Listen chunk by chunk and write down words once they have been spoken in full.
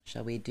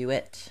Shall we do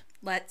it?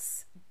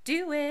 Let's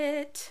do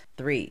it.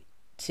 3,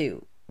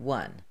 2,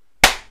 1.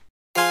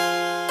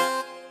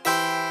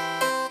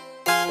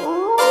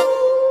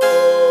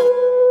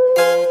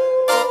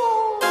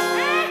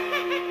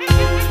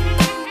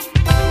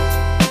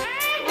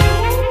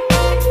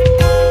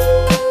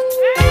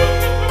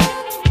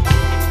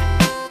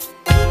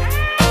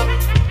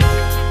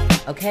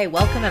 Okay,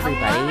 welcome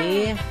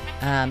everybody.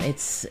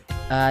 It's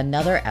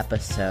another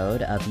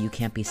episode of You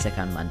Can't Be Sick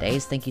on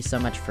Mondays. Thank you so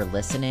much for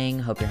listening.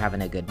 Hope you're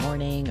having a good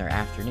morning or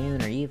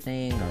afternoon or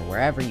evening or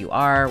wherever you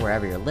are,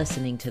 wherever you're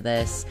listening to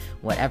this,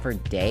 whatever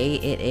day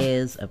it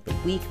is of the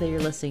week that you're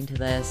listening to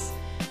this.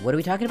 What are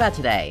we talking about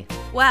today?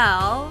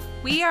 Well,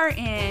 we are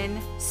in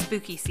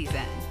spooky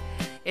season.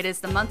 It is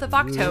the month of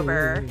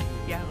October.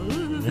 Yeah.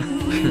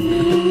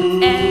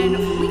 And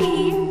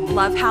we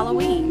love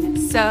Halloween.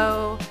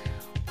 So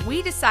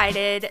we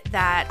decided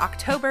that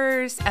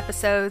October's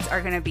episodes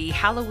are going to be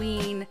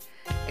Halloween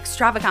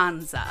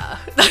extravaganza.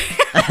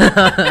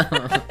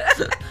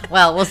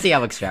 Well, we'll see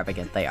how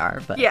extravagant they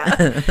are. But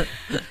yeah.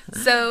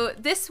 So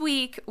this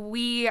week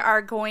we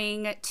are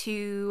going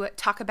to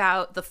talk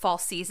about the fall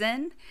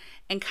season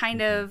and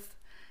kind of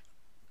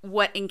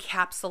what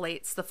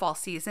encapsulates the fall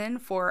season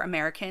for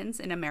Americans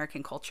in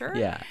American culture.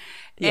 Yeah.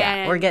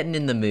 And We're getting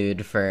in the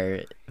mood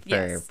for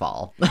Yes.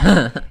 fall.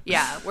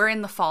 Yeah, we're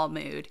in the fall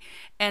mood.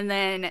 And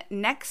then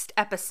next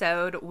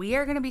episode, we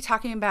are going to be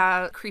talking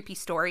about creepy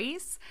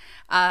stories,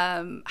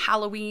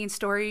 Halloween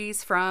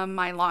stories from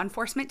my law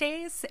enforcement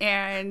days,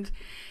 and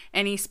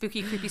any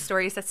spooky, creepy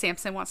stories that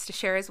Samson wants to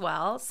share as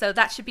well. So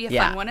that should be a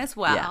fun one as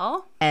well. Yeah.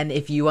 And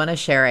if you want to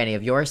share any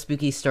of your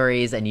spooky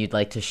stories and you'd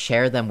like to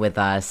share them with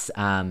us,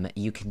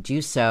 you can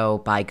do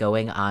so by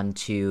going on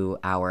to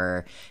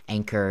our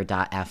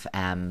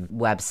anchor.fm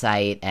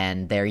website,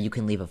 and there you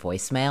can leave a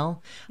voicemail,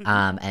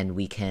 and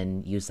we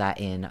can use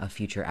that in a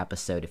future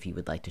episode if you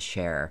would like to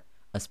share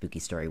a spooky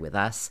story with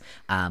us.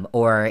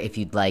 Or if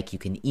you'd like, you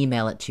can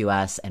email it to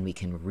us and we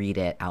can read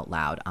it out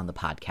loud on the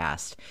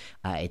podcast.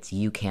 It's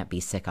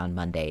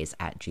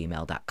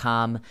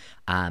youcan'tbesickonmondays@gmail.com.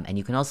 And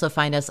you can also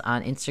find us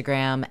on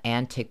Instagram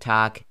and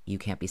TikTok, You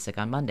Can't Be Sick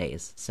on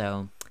Mondays.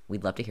 So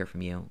we'd love to hear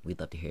from you. We'd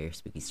love to hear your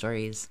spooky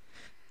stories.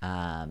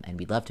 And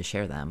we'd love to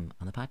share them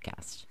on the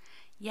podcast.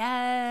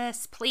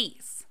 Yes,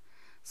 please.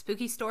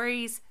 Spooky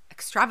stories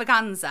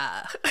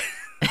extravaganza.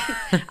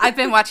 I've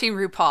been watching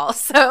RuPaul,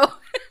 so...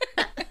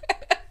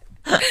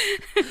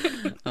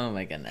 Oh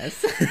my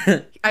goodness.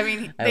 I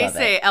mean, they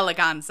say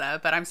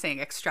eleganza, but I'm saying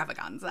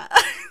extravaganza.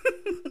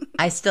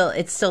 It's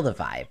still the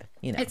vibe.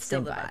 You know, It's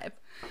still same the vibe.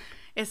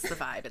 It's the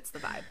vibe. It's the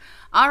vibe.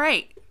 All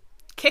right.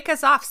 Kick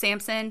us off,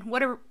 Samson.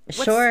 What's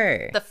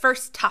Sure. the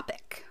first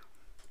topic?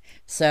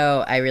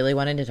 So I really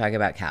wanted to talk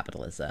about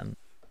capitalism.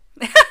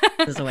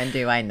 Because when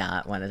do I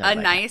not want to talk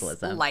about nice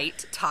capitalism?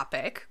 light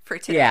topic for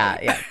today.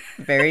 Yeah.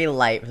 Very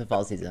light for the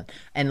fall season.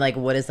 And like,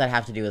 what does that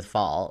have to do with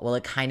fall? Well,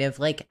 it kind of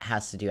like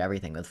has to do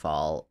everything with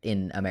fall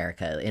in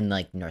America, in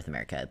like North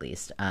America at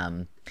least.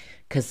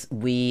 Because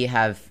we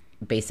have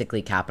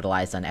basically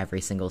capitalized on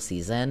every single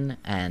season.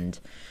 And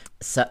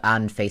so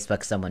on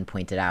Facebook, someone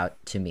pointed out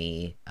to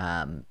me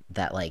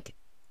that like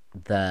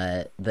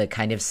the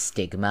kind of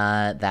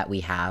stigma that we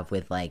have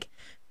with like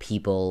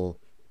people,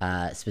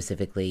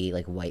 specifically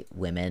like white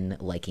women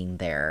liking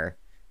their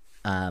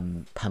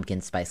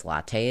pumpkin spice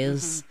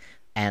lattes,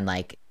 and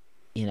like,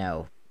 you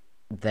know,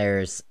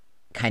 there's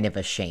kind of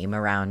a shame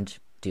around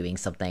doing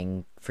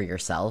something for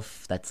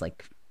yourself that's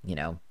like, you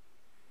know,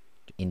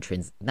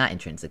 not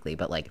intrinsically,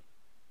 but like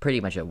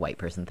pretty much a white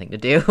person thing to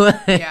do.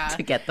 Yeah.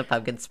 To get the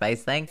pumpkin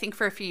spice thing. I think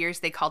for a few years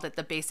they called it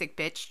the basic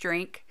bitch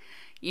drink,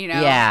 you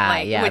know,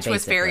 which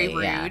was very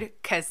rude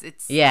because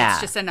it's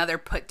just another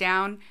put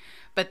down.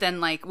 But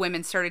then, like,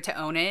 women started to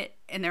own it,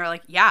 and they're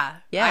like, yeah,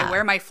 I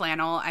wear my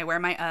flannel, I wear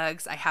my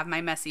Uggs, I have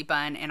my messy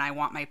bun, and I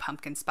want my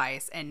pumpkin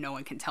spice, and no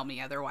one can tell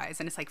me otherwise.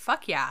 And it's like,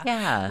 fuck yeah.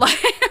 Yeah.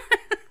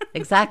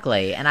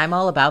 Exactly. And I'm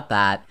all about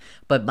that.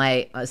 But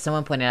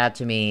someone pointed out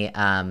to me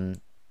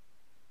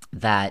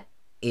that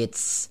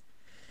it's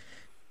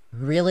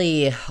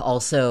really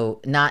also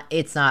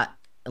it's not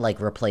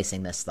like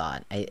replacing this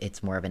thought.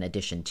 It's more of an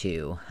addition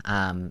to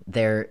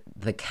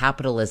the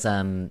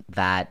capitalism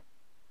that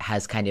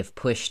has kind of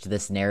pushed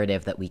this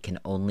narrative that we can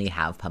only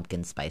have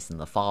pumpkin spice in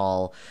the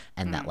fall,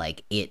 and that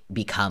like it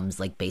becomes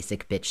like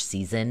basic bitch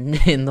season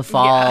in the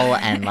fall,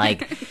 and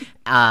like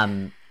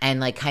kind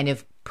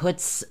of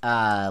puts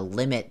a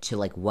limit to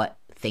like what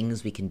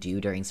things we can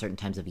do during certain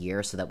times of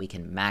year so that we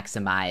can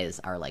maximize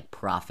our like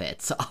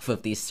profits off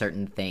of these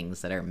certain things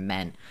that are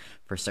meant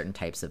for certain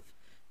types of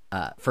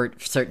for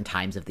certain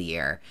times of the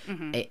year.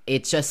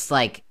 It's just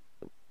like,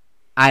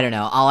 I don't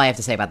know. All I have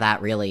to say about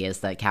that really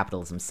is that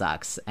capitalism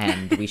sucks,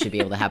 and we should be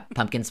able to have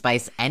pumpkin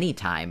spice any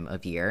time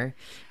of year.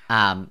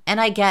 And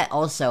I get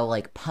also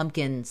like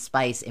pumpkin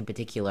spice in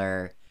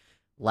particular,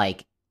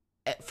 like,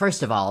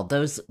 first of all,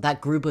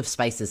 that group of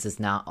spices is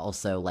not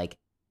also like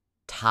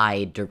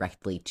tied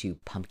directly to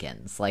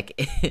pumpkins.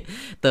 Like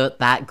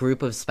that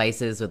group of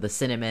spices with the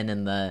cinnamon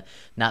and the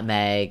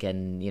nutmeg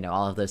and, you know,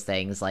 all of those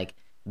things, like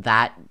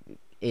that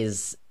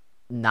is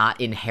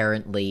not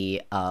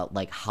inherently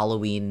like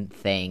Halloween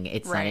thing.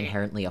 It's not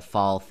inherently a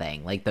fall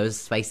thing. Like those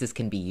spices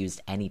can be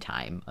used any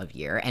time of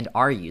year and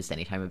are used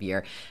any time of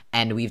year.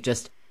 And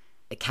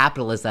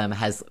capitalism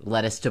has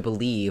led us to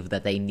believe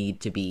that they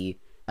need to be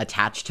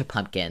attached to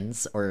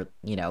pumpkins or,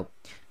 you know,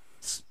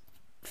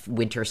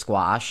 winter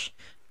squash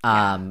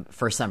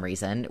for some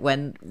reason,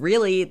 when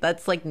really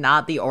that's like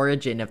not the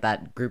origin of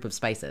that group of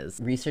spices.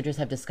 Researchers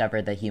have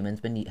discovered that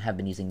humans have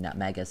been using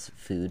nutmeg as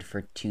food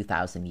for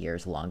 2,000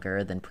 years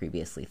longer than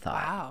previously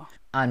thought. Wow.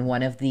 On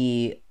one of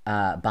the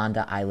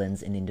Banda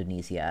Islands in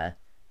Indonesia,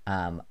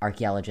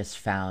 archaeologists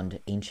found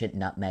ancient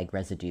nutmeg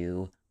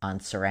residue on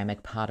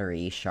ceramic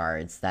pottery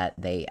shards that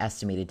they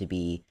estimated to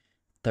be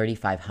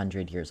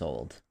 3,500 years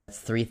old. That's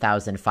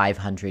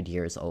 3,500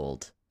 years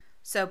old.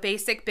 So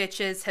basic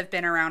bitches have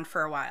been around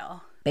for a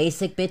while.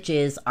 Basic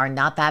bitches are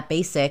not that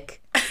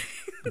basic.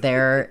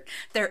 They're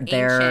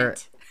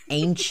ancient.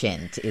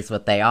 Ancient is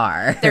what they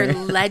are. They're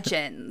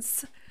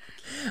legends.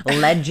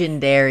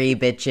 Legendary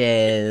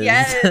bitches.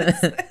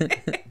 Yes.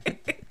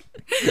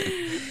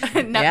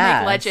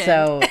 Nutmeg legend.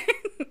 So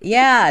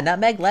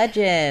nutmeg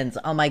legends.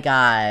 Oh my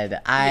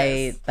god.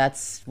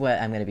 That's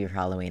what I'm going to be for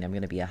Halloween. I'm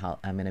going to be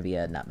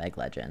a nutmeg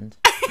legend.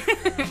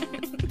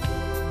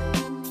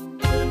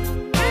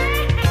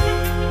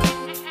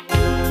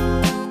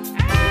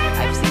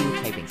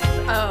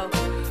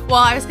 Well,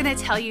 I was going to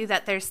tell you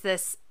that there's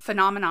this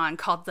phenomenon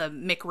called the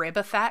McRib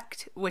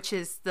effect, which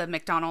is the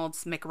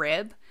McDonald's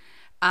McRib.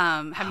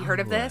 Have you heard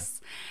of this?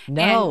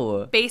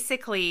 No. And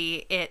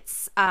basically,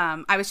 it's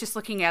I was just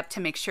looking up to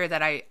make sure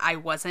that I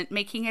wasn't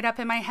making it up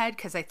in my head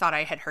because I thought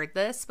I had heard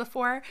this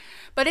before.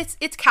 But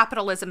it's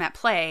capitalism at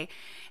play.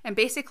 And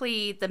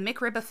basically, the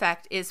McRib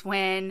effect is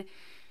when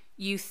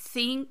you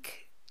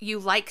think you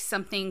like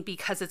something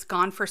because it's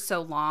gone for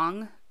so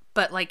long,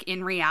 but like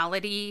in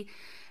reality,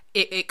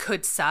 it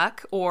could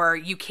suck, or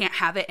you can't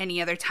have it any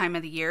other time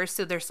of the year.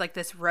 So there's like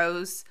this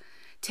rose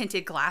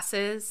tinted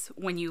glasses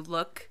when you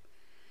look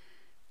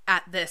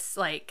at this,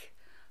 like,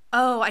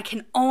 oh, I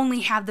can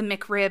only have the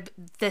McRib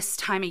this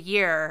time of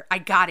year. I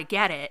gotta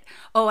get it.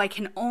 Oh, I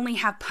can only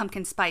have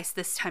pumpkin spice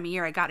this time of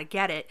year. I gotta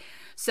get it.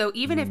 So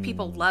even if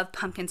people love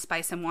pumpkin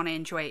spice and want to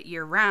enjoy it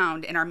year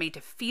round and are made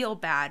to feel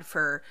bad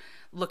for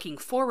looking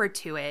forward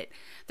to it,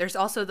 there's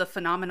also the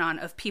phenomenon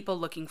of people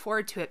looking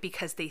forward to it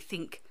because they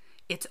think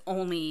it's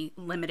only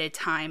limited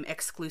time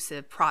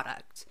exclusive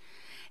product.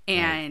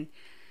 And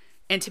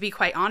to be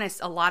quite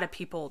honest, a lot of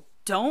people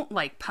don't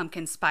like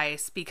pumpkin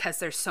spice because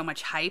there's so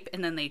much hype,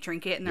 and then they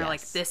drink it and they're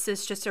like, this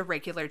is just a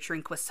regular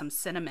drink with some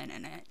cinnamon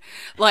in it.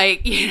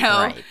 Like, you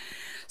know,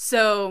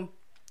 so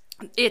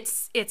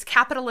it's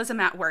capitalism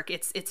at work.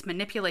 It's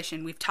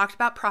manipulation. We've talked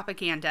about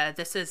propaganda.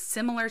 This is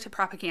similar to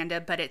propaganda,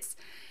 but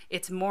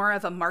it's more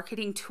of a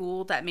marketing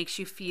tool that makes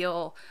you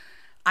feel,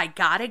 I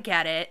gotta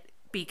get it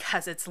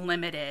because it's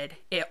limited.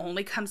 It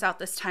only comes out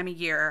this time of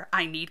year.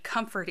 I need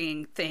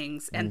comforting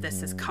things, and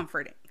this is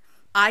comforting.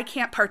 I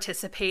can't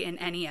participate in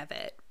any of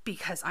it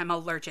because I'm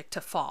allergic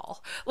to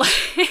fall.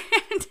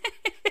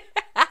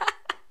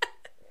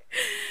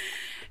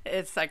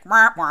 It's like,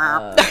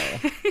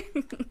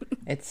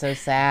 it's so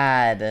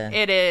sad.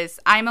 It is.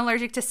 I'm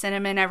allergic to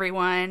cinnamon,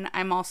 everyone.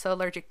 I'm also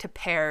allergic to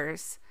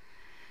pears.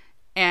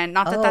 And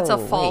not that that's a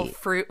fall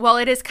fruit. Well,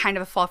 it is kind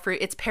of a fall fruit.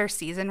 It's pear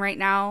season right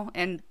now,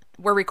 and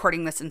we're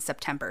recording this in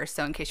September,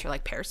 so in case you're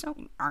like, pears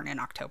aren't in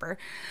October.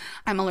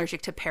 I'm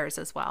allergic to pears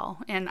as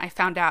well. And I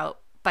found out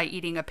by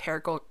eating a pear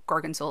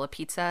gorgonzola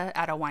pizza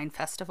at a wine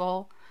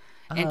festival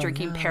and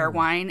drinking pear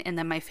wine, and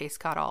then my face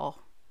got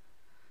all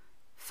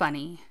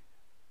funny.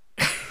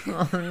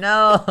 Oh,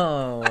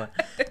 no.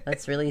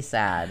 That's really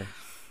sad.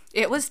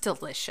 It was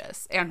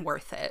delicious and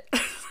worth it.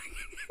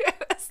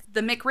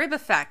 The McRib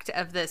effect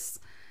of this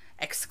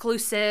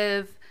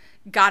exclusive,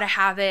 gotta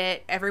have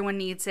it, everyone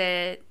needs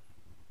it,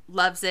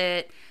 loves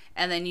it,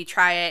 and then you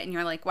try it and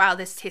you're like, wow,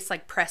 this tastes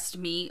like pressed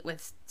meat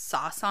with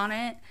sauce on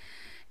it.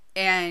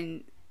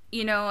 And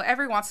you know,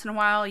 every once in a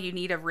while you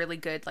need a really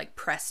good like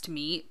pressed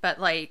meat, but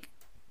like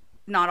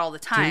not all the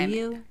time. Do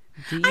you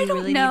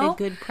really need a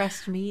good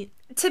pressed meat?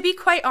 To be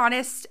quite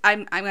honest,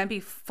 I'm going to be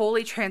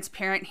fully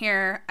transparent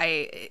here.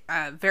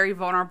 I'm very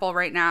vulnerable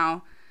right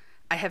now.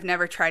 I have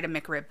never tried a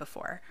McRib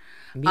before.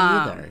 Me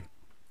either.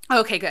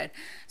 Okay, good.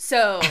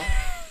 So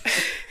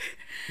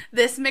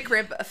this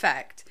McRib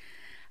effect,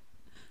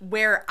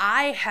 where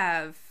I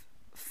have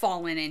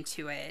fallen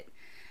into it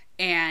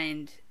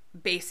and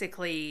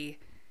basically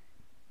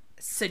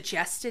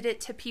suggested it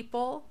to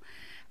people.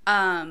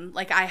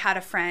 Like I had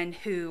a friend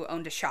who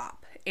owned a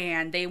shop,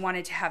 and they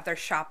wanted to have their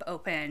shop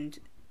opened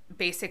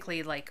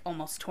basically like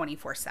almost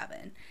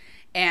 24/7,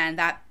 and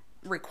that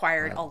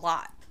required a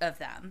lot of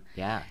them.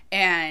 Yeah.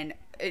 And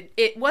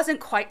it wasn't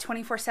quite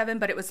 24/7,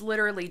 but it was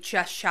literally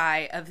just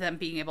shy of them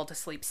being able to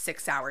sleep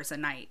 6 hours a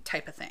night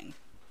type of thing.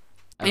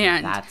 Okay,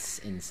 and that's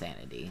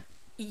insanity.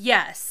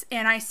 Yes.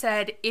 And I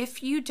said,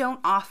 if you don't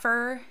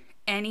offer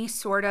any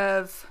sort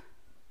of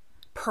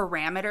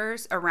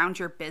parameters around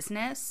your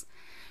business,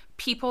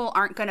 people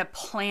aren't going to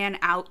plan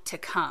out to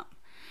come.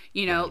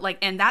 You know, like,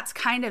 and that's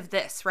kind of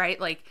this, right?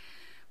 Like,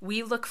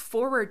 we look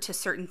forward to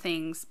certain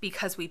things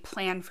because we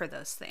plan for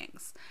those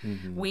things.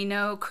 Mm-hmm. We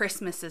know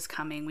Christmas is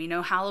coming. We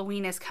know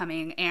Halloween is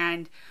coming.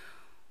 And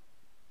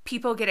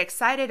people get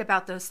excited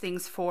about those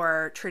things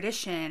for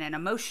tradition and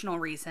emotional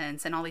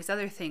reasons and all these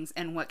other things.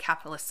 And what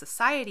capitalist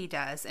society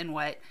does and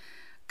what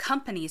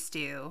companies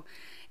do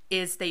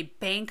is they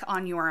bank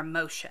on your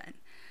emotion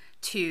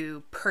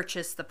to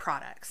purchase the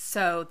products.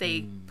 So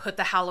they put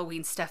the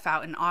Halloween stuff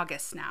out in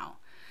August now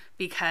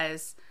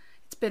because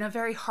it's been a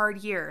very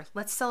hard year.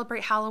 Let's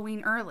celebrate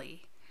Halloween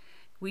early.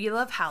 We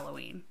love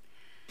Halloween.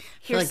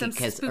 Here's some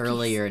because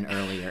earlier and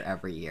earlier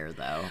every year,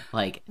 though.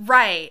 Like,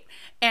 right.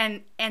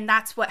 And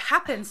that's what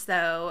happens,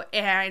 though.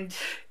 And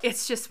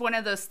it's just one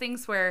of those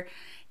things where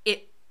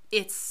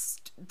it's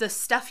the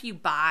stuff you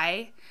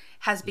buy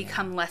has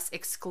become less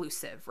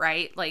exclusive,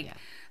 right? Like,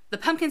 the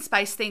pumpkin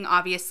spice thing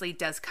obviously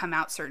does come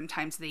out certain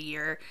times of the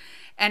year.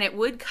 And it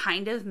would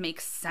kind of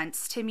make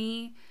sense to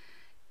me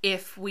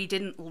if we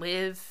didn't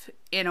live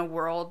in a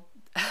world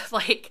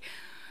like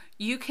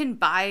you can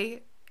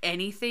buy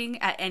anything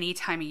at any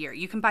time of year.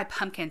 You can buy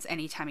pumpkins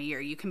any time of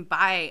year. You can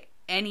buy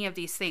any of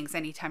these things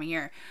any time of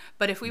year.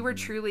 But if we were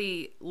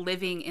truly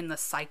living in the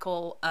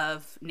cycle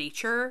of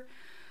nature,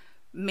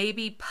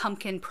 maybe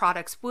pumpkin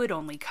products would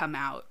only come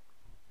out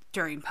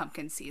during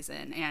pumpkin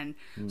season, and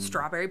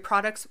strawberry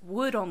products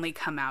would only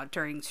come out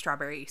during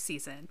strawberry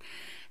season.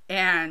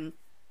 And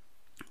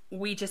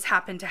we just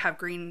happen to have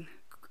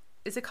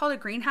is it called a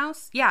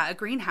greenhouse? Yeah, a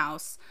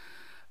greenhouse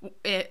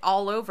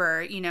all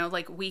over, you know,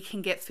 like we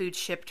can get food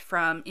shipped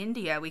from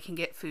India. We can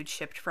get food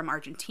shipped from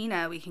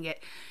Argentina. We can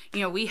get,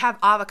 you know, we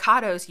have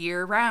avocados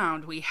year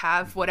round. We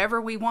have whatever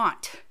we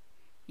want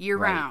year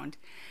round.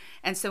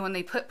 And so when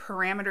they put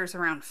parameters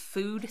around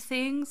food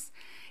things,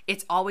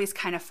 it's always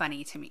kind of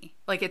funny to me.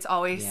 Like, it's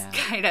always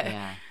kind of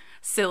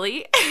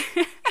silly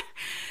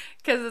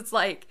because it's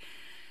like,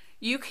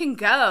 you can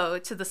go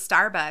to the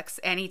Starbucks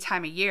any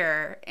time of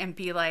year and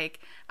be like,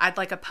 I'd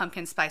like a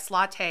pumpkin spice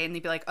latte. And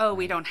they'd be like, oh,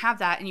 we don't have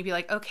that. And you'd be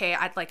like, okay,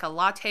 I'd like a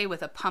latte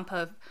with a pump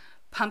of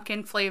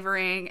pumpkin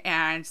flavoring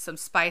and some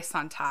spice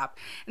on top.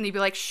 And they'd be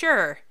like,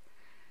 sure.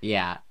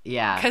 Yeah,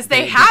 yeah. Because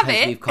they have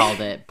because it. We've called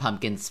it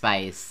pumpkin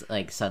spice.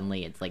 Like,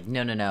 suddenly it's like,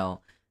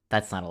 no.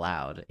 That's not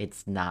allowed.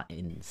 It's not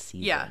in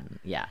season.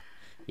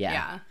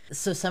 Yeah.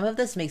 So some of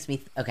this makes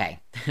me... Okay.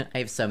 I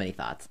have so many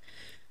thoughts.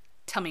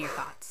 Tell me your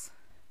thoughts.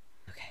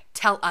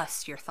 Tell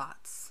us your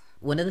thoughts.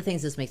 One of the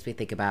things this makes me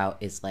think about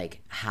is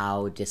like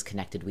how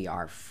disconnected we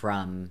are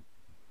from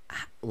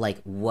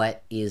like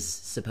what is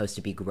supposed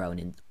to be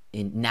grown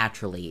in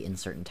naturally in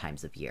certain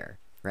times of year,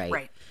 right?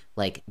 Right.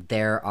 Like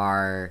there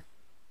are...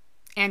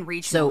 And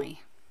regionally.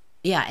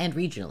 And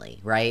regionally,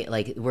 right?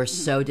 Like we're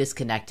so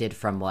disconnected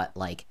from what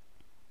like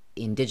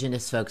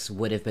indigenous folks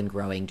would have been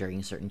growing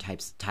during certain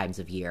times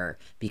of year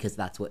because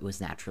that's what was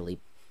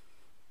naturally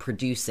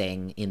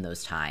producing in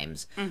those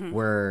times.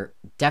 We're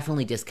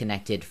definitely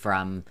disconnected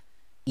from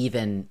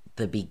even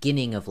the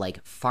beginning of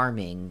like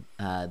farming,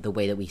 the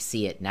way that we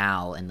see it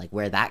now and like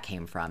where that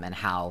came from and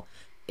how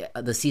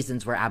the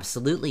seasons were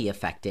absolutely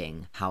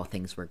affecting how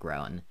things were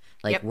grown.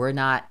 Like we're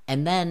not.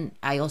 And then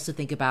I also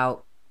think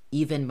about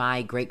even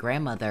my great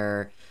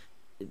grandmother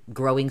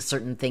growing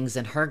certain things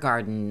in her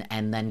garden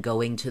and then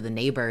going to the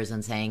neighbors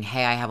and saying,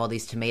 hey, I have all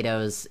these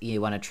tomatoes. You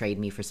want to trade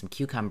me for some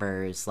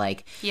cucumbers?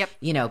 Like,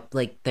 you know,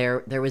 like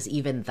there was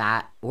even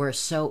that. We're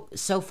so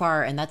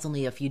far, and that's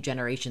only a few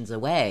generations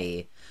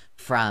away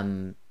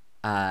from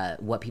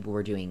what people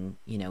were doing,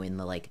 you know, in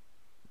the like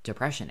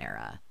Depression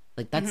era.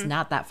 Like that's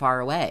not that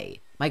far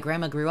away. My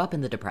grandma grew up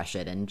in the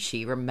Depression and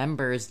she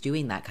remembers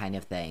doing that kind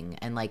of thing.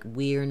 And like,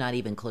 we're not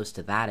even close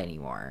to that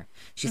anymore.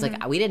 She's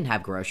like, we didn't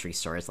have grocery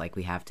stores like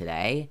we have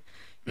today.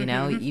 You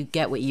know, you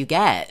get what you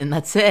get and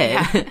that's it.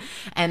 Yeah.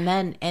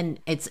 and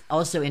it's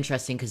also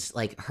interesting because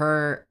like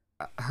her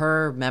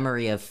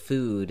memory of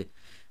food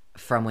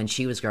from when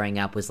she was growing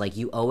up was like,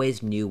 you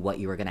always knew what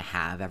you were going to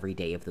have every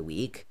day of the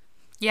week.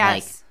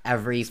 Yes. Like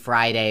every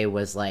Friday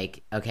was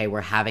like, okay,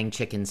 we're having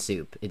chicken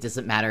soup. It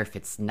doesn't matter if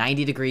it's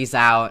 90 degrees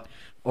out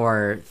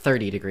or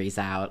 30 degrees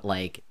out.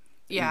 Like,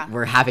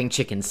 we're having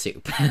chicken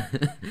soup.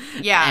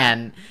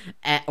 And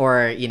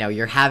or, you know,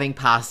 you're having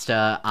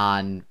pasta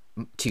on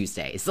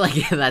Tuesdays.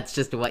 Like that's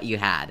just what you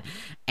had.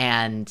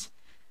 And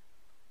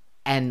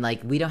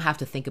like, we don't have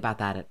to think about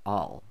that at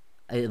all.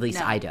 At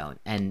least I don't.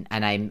 And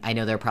I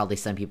know there are probably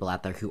some people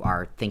out there who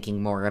are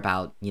thinking more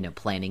about, you know,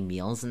 planning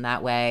meals in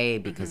that way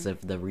because of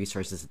the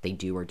resources that they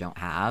do or don't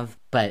have.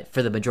 But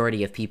for the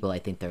majority of people, I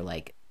think they're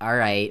like, all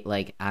right,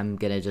 like I'm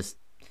going to just,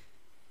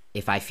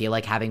 if I feel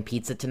like having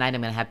pizza tonight,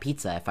 I'm going to have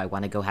pizza. If I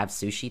want to go have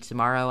sushi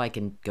tomorrow, I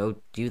can go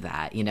do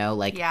that, you know,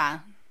 like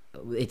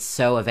it's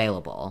so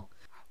available.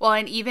 Well,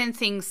 and even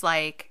things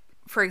like,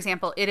 for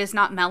example, it is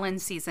not melon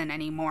season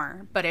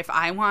anymore, but if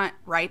I want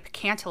ripe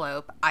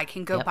cantaloupe, I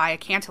can go buy a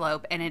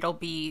cantaloupe and it'll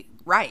be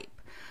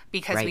ripe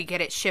because we get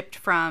it shipped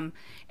from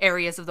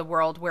areas of the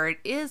world where it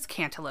is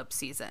cantaloupe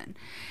season.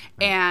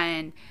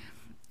 And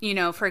you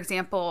know, for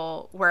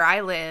example, where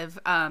I live,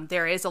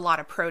 there is a lot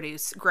of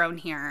produce grown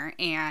here,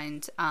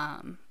 and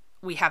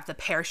we have the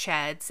pear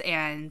sheds,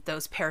 and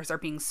those pears are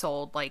being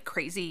sold like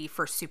crazy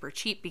for super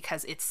cheap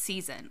because it's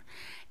season,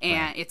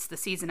 and it's the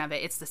season of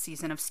it. It's the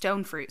season of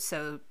stone fruit,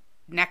 so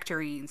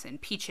nectarines and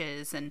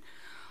peaches and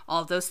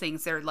all of those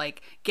things. They're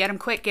like, get them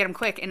quick,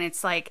 and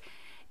it's like,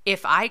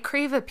 if I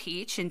crave a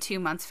peach in 2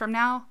 months from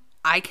now,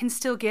 I can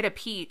still get a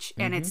peach,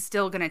 and it's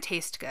still gonna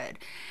taste good.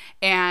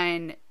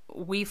 And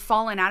we've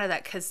fallen out of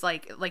that because,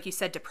 like you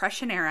said,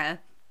 Depression era.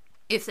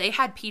 If they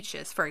had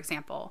peaches, for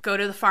example, go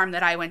to the farm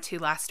that I went to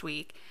last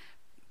week,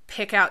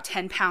 pick out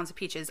 10 pounds of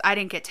peaches. I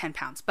didn't get 10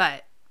 pounds,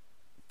 but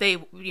they,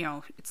 you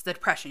know, it's the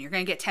Depression. You're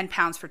going to get 10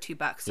 pounds for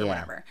 $2 or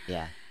whatever.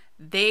 Yeah.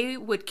 They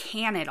would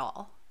can it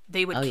all.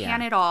 They would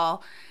can it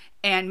all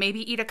and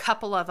maybe eat a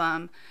couple of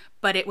them,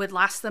 but it would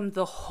last them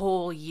the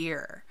whole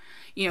year.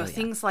 You know,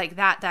 things like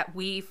that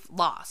we've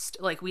lost.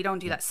 Like, we don't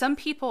do that. Some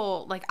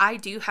people, like, I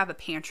do have a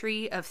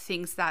pantry of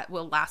things that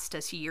will last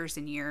us years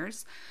and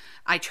years.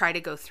 I try to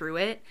go through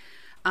it.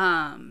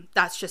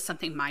 That's just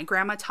something my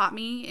grandma taught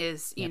me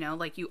is, you know,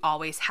 like, you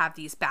always have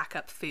these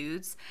backup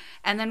foods.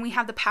 And then we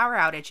have the power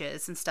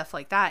outages and stuff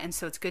like that. And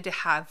so it's good to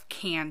have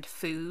canned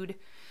food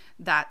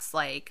that's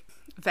like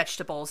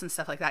vegetables and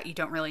stuff like that. You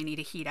don't really need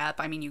to heat up.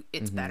 I mean,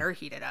 it's better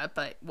heat it up,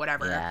 but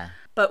whatever. Yeah.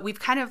 But we've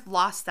kind of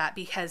lost that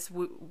because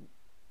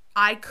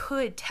I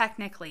could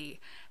technically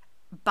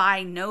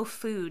buy no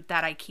food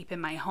that I keep in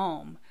my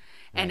home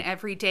and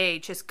every day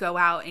just go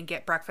out and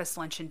get breakfast,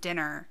 lunch, and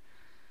dinner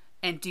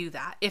and do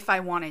that if I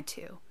wanted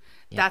to.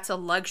 That's a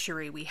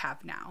luxury we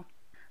have now.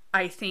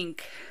 I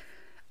think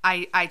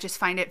I just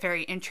find it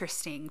very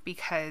interesting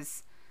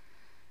because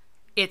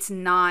it's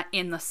not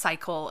in the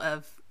cycle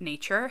of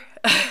nature,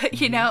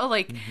 you know,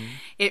 like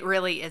it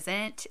really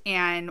isn't.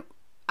 And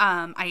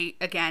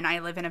I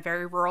live in a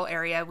very rural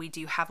area. We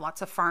do have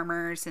lots of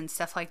farmers and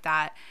stuff like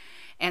that.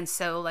 And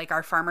so, like,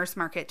 our farmers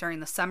market during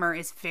the summer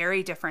is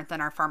very different than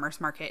our farmers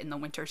market in the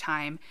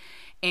wintertime.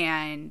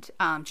 And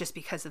just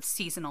because of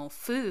seasonal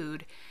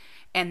food.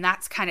 And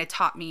that's kind of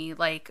taught me,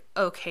 like,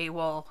 okay,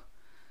 well,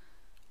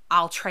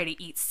 I'll try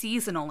to eat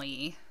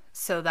seasonally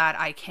so that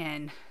I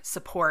can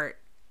support,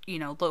 you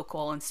know,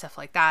 local and stuff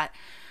like that.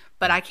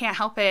 But I can't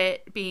help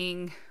it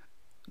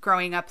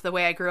growing up the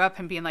way I grew up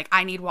and being like,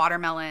 I need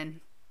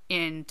watermelon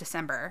in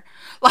December.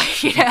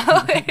 Like, you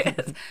know,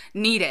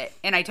 need it.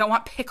 And I don't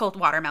want pickled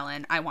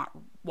watermelon. I want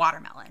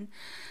watermelon.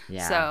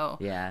 Yeah.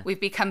 So we've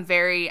become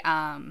very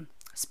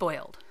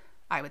spoiled,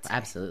 I would say.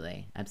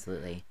 Absolutely.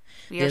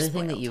 The other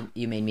thing that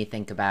you made me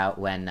think about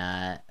when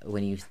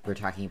you were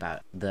talking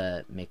about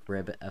the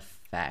McRib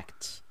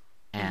effect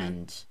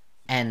and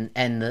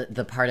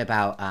the part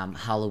about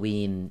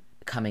Halloween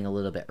coming a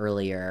little bit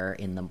earlier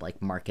in the,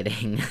 like,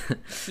 marketing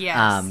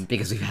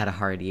because we've had a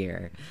hard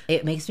year.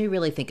 It makes me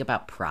really think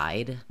about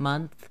Pride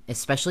Month.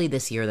 Especially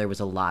this year, there was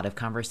a lot of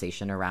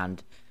conversation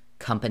around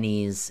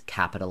companies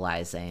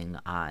capitalizing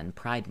on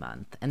Pride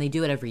Month, and they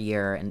do it every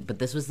year, but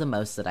this was the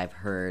most that I've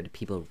heard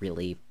people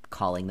really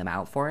calling them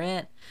out for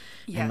it.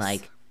 And,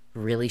 like,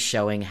 really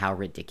showing how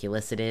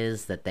ridiculous it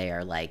is that they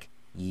are, like,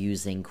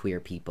 using queer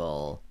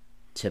people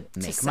to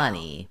make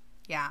money.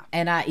 Yeah.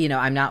 And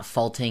I'm not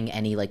faulting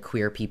any, like,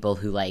 queer people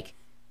who, like,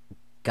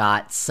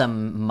 got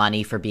some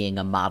money for being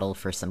a model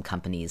for some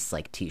company's,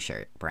 like,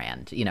 t-shirt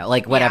brand, you know,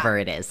 like, whatever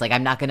it is. Like,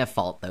 I'm not going to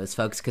fault those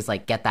folks because,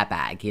 like, get that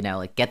bag, you know,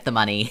 like, get the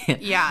money.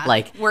 Yeah.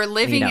 Like, we're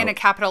living in a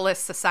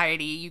capitalist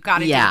society. You got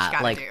to do what you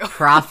got to do.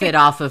 Profit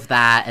off of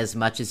that as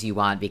much as you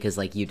want because,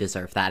 like, you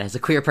deserve that as a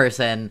queer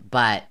person.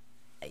 But,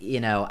 you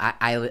know,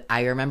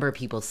 I remember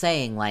people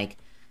saying, like,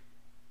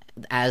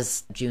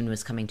 as June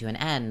was coming to an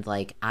end,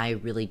 like, I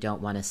really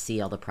don't want to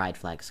see all the pride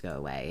flags go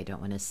away. I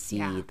don't want to see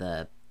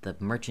the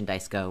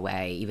merchandise go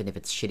away, even if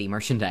it's shitty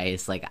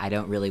merchandise. Like, I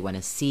don't really want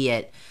to see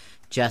it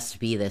just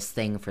be this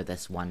thing for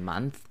this 1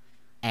 month.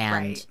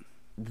 And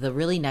the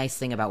really nice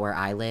thing about where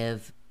I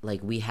live,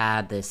 like, we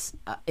had this,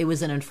 it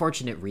was an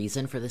unfortunate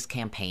reason for this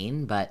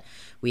campaign, but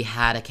we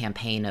had a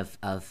campaign of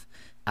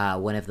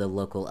one of the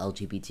local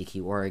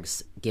LGBTQ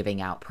orgs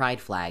giving out pride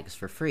flags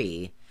for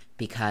free.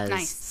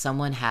 Because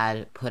someone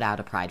had put out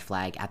a pride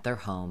flag at their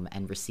home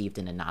and received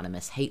an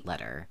anonymous hate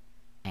letter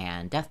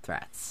and death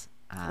threats.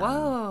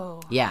 Whoa.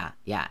 Yeah.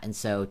 And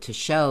so to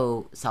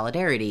show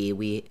solidarity,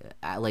 we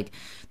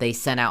they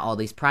sent out all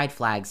these pride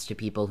flags to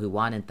people who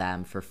wanted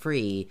them for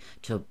free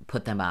to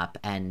put them up.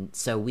 And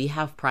so we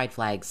have pride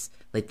flags,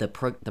 like the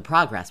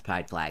progress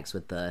pride flags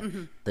with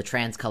the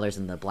trans colors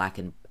and the black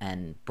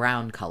and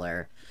brown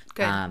color,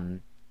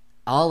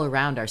 all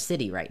around our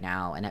city right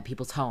now, and at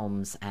people's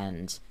homes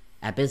and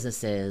at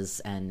businesses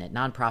and at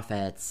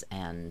nonprofits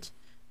and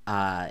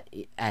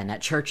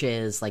at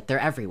churches. Like, they're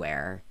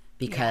everywhere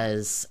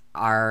because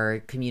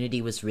our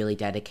community was really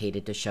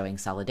dedicated to showing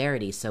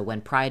solidarity. So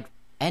when Pride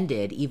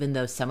ended, even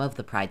though some of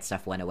the Pride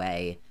stuff went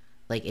away,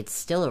 like, it's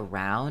still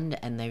around.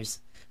 And there's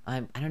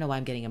I don't know why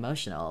I'm getting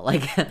emotional.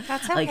 Like,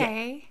 that's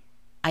okay. Like,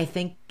 I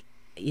think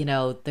you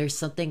know, there's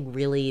something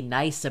really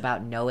nice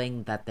about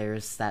knowing that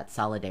there's that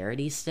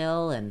solidarity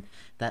still, and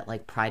that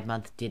like Pride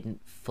Month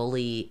didn't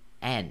fully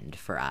end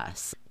for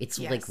us. It's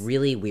like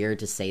really weird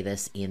to say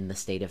this in the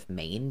state of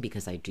Maine,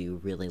 because I do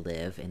really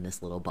live in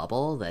this little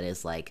bubble that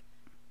is like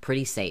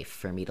pretty safe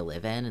for me to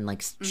live in, and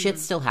like shit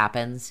still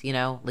happens, you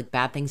know, like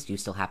bad things do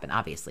still happen.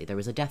 Obviously there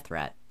was a death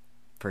threat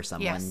for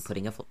someone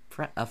putting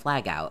a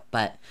flag out,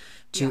 but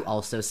to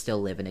also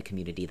still live in a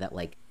community that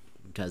like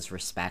does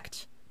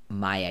respect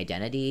my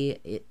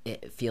identity,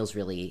 it feels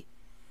really,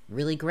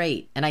 really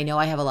great. And I know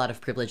I have a lot of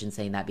privilege in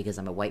saying that because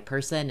I'm a white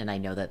person, and I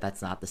know that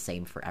that's not the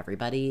same for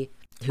everybody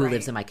who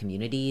lives in my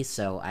community.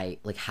 So I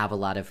like have a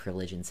lot of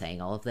privilege in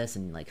saying all of this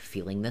and like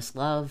feeling this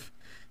love.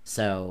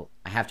 So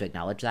I have to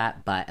acknowledge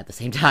that, but at the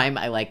same time,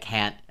 I like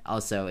can't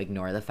also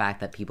ignore the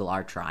fact that people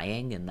are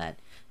trying, and that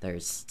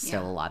there's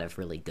still a lot of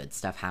really good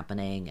stuff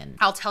happening. And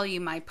I'll tell you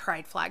my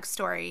pride flag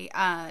story.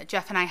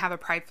 Jeff and I have a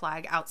pride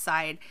flag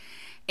outside,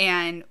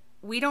 and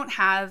we don't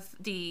have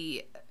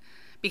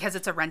because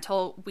it's a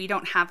rental, we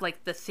don't have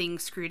like the thing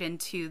screwed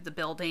into the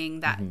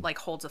building that like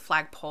holds a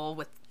flagpole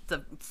with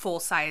the full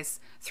size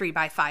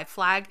 3x5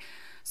 flag.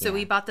 So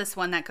we bought this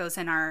one that goes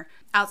in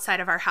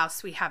outside of our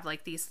house. We have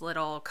like these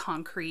little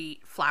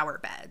concrete flower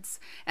beds,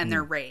 and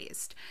they're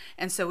raised.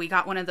 And so we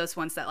got one of those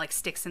ones that like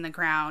sticks in the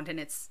ground, and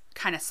it's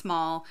kind of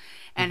small,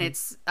 and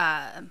it's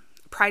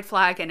pride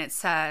flag, and it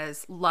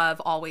says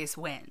love always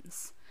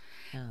wins.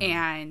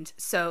 And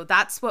so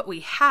that's what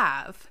we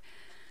have.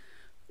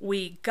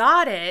 We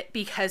got it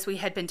because we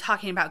had been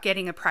talking about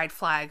getting a pride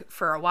flag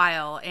for a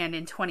while. And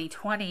in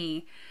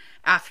 2020,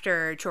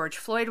 after George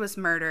Floyd was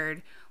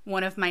murdered,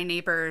 one of my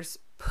neighbors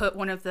put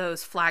one of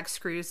those flag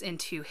screws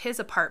into his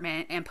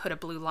apartment and put a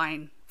blue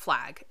line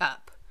flag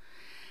up.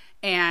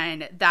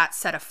 And that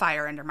set a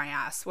fire under my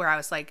ass, where I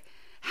was like,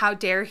 how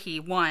dare he,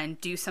 one,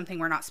 do something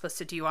we're not supposed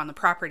to do on the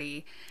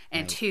property,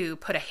 and two,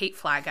 put a hate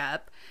flag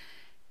up.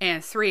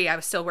 And three, I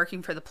was still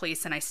working for the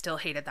police, and I still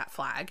hated that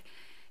flag.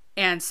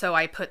 And so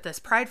I put this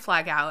pride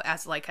flag out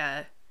as like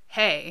a,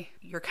 hey,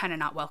 you're kind of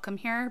not welcome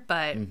here,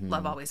 but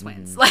love always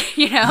wins. Like,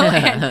 you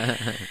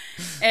know,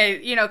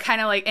 and you know,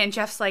 kind of like, and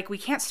Jeff's like, we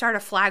can't start a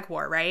flag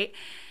war, right?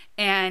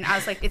 And I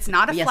was like, it's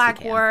not a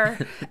flag war.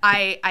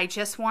 I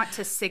just want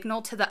to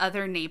signal to the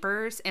other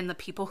neighbors and the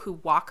people who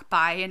walk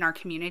by in our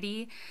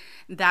community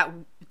that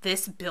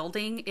this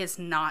building is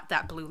not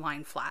that blue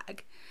line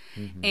flag.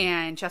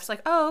 And Jeff's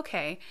like, oh,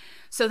 okay.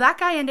 So that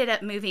guy ended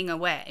up moving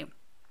away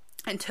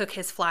and took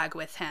his flag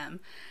with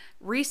him.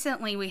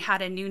 Recently, we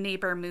had a new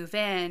neighbor move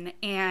in,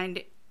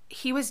 and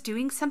he was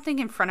doing something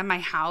in front of my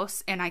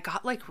house, and I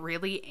got like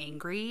really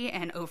angry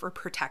and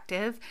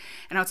overprotective.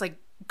 And I was like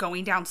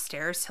going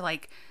downstairs to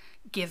like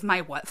give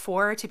my what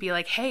for, to be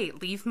like, hey,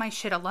 leave my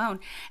shit alone.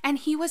 And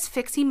he was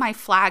fixing my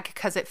flag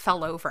because it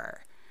fell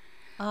over.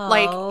 Oh.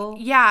 Like,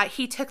 yeah,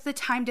 he took the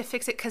time to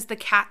fix it because the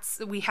cats,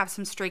 we have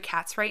some stray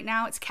cats right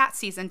now. It's cat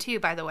season too,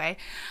 by the way.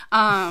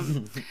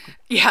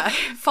 Yeah,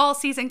 fall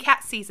season,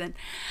 cat season.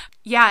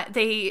 Yeah,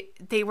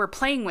 they were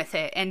playing with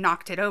it and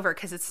knocked it over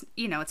because it's,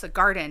 you know, it's a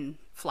garden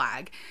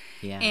flag.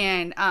 Yeah.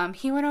 And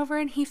he went over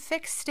and he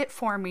fixed it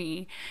for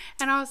me.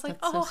 And I was like,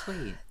 that's so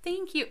sweet.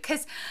 Thank you.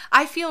 Because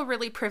I feel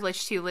really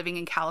privileged too, living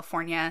in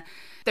California.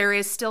 There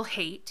is still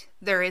hate.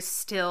 There is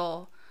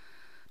still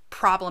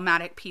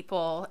problematic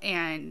people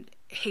and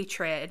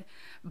hatred,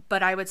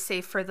 but I would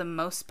say for the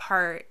most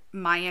part,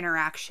 my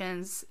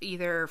interactions,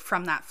 either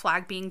from that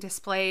flag being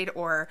displayed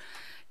or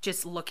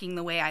just looking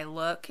the way I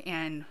look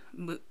and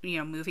you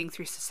know, moving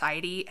through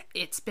society,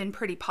 it's been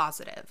pretty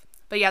positive.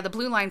 But yeah, the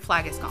blue line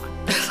flag is gone.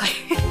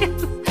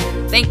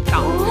 Thank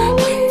God.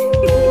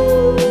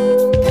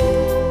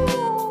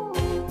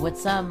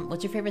 What's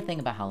your favorite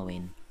thing about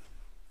Halloween?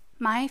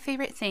 My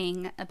favorite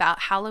thing about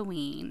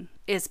Halloween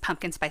is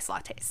pumpkin spice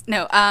lattes.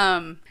 No,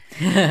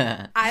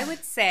 I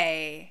would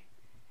say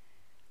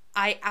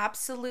I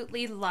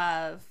absolutely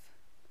love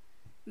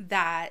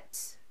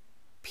that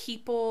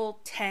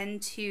people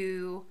tend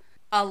to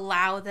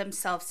allow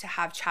themselves to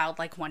have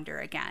childlike wonder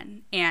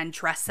again and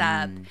dress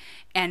up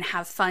and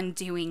have fun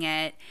doing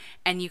it.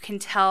 And you can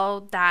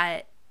tell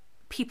that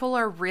people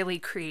are really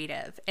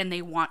creative and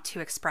they want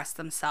to express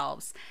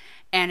themselves.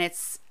 And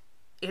it's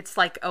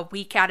like a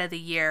week out of the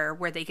year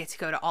where they get to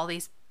go to all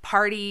these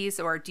parties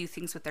or do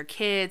things with their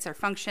kids or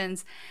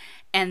functions,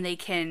 and they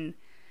can,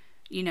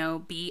 you know,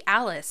 be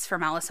Alice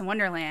from Alice in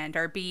Wonderland,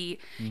 or be,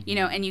 you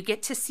know, and you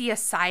get to see a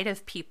side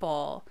of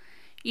people,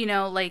 you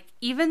know, like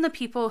even the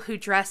people who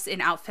dress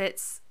in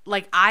outfits.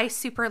 Like, I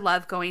super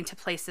love going to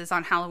places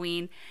on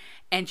Halloween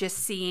and just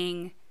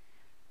seeing,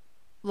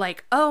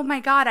 like, oh my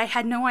God, I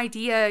had no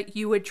idea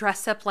you would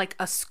dress up like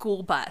a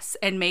school bus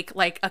and make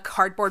like a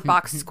cardboard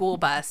box school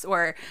bus.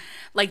 Or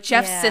like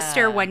Jeff's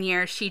sister one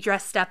year, she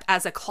dressed up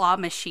as a claw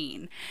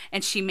machine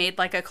and she made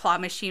like a claw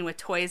machine with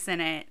toys in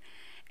it.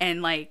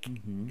 And like,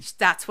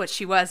 that's what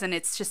she was. And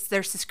it's just,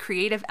 there's this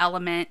creative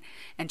element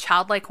and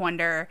childlike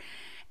wonder.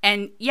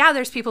 And yeah,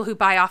 there's people who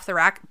buy off the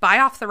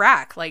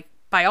rack, like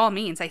by all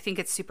means, I think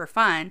it's super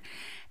fun.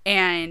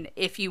 And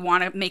if you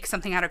want to make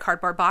something out of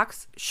cardboard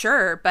box,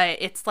 sure. But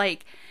it's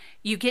like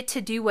you get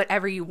to do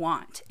whatever you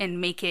want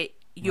and make it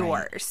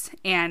yours.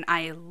 Right. And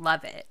I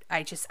love it.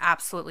 I just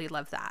absolutely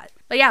love that.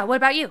 But yeah, what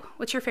about you?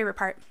 What's your favorite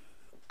part?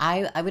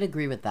 I would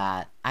agree with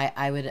that.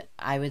 I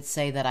would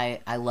say that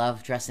I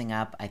love dressing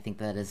up. I think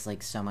that is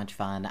like so much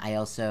fun.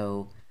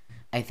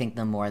 I think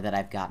the more that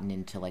I've gotten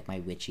into like my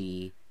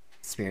witchy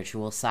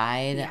spiritual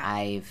side,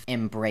 I've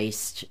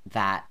embraced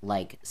that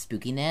like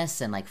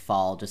spookiness, and like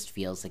fall just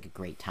feels like a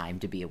great time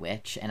to be a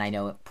witch. And I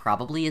know it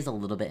probably is a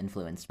little bit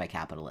influenced by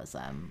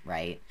capitalism,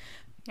 right?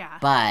 Yeah.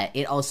 But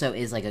it also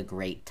is like a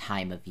great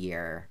time of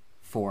year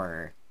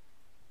for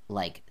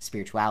like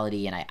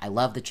spirituality, and I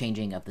love the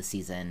changing of the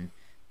season.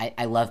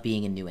 I love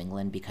being in New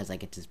England because I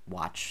get to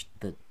watch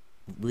the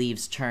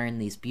leaves turn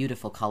these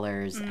beautiful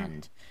colors,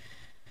 and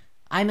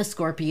I'm a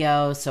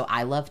Scorpio, so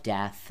I love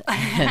death.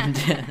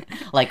 And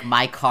like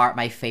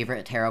my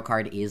favorite tarot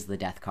card is the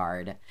death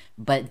card.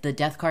 But the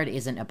death card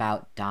isn't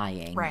about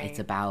dying. Right. It's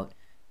about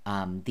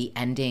the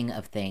ending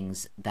of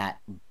things that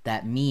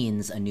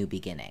means a new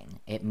beginning.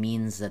 It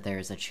means that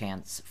there's a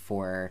chance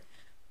for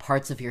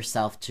parts of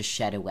yourself to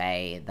shed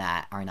away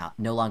that are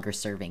no longer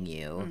serving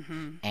you.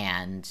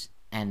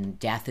 And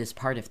death is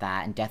part of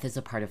that, and death is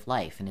a part of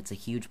life, and it's a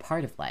huge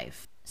part of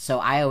life. So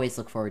I always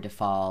look forward to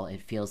fall.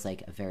 It feels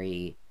like a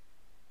very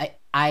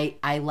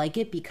I like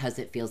it because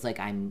it feels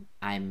like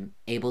I'm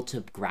able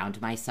to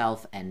ground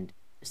myself and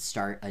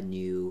start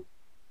anew,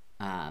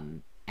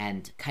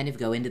 and kind of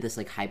go into this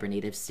like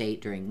hibernative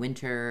state during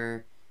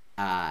winter,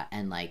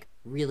 and like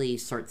really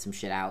sort some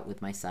shit out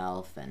with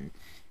myself. And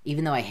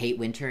even though I hate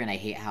winter and I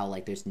hate how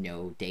like there's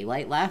no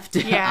daylight left,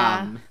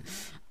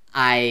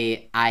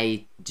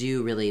 I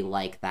do really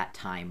like that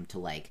time to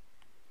like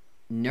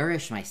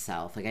nourish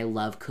myself. Like I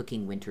love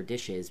cooking winter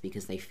dishes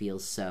because they feel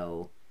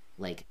so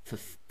like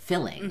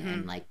fulfilling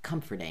and like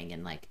comforting,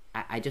 and like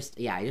I just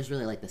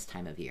really like this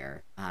time of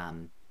year,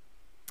 and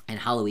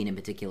Halloween in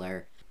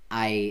particular.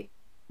 I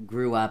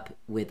grew up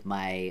with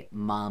my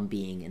mom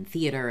being in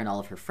theater, and all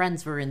of her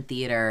friends were in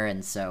theater,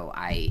 and so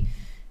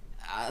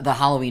the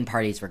Halloween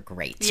parties were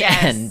great.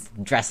 Yes.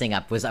 And dressing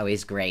up was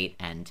always great,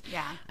 and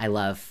I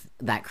love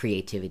that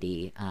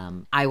creativity.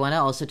 I want to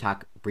also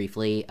talk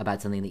briefly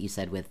about something that you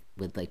said with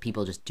like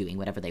people just doing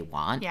whatever they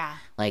want. Yeah.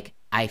 Like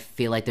I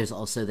feel like there's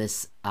also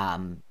this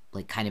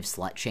like kind of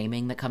slut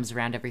shaming that comes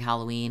around every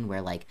Halloween,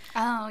 where like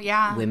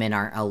women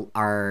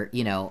are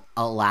you know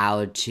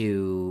allowed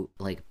to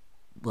like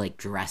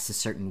dress a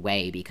certain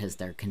way because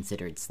they're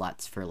considered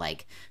sluts for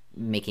like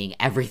making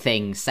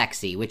everything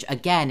sexy, which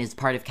again is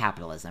part of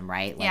capitalism,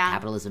 right? Like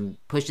capitalism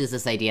pushes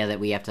this idea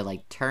that we have to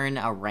like turn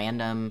a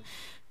random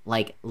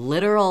like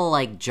literal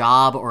like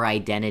job or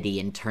identity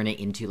and turn it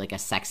into like a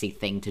sexy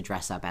thing to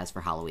dress up as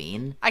for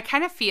Halloween. I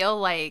kind of feel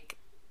like,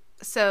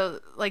 so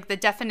like the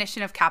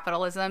definition of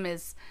capitalism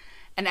is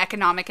an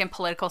economic and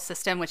political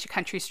system which a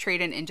country's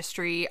trade and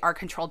industry are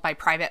controlled by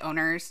private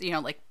owners, you know,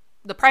 like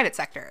the private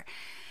sector.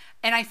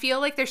 And I feel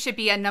like there should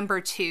be a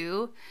number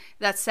 2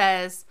 that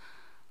says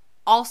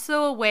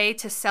also a way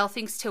to sell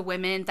things to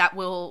women that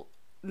will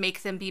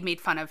make them be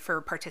made fun of for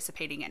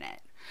participating in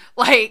it.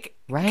 Like,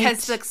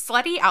 because the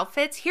slutty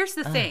outfits, here's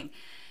the thing.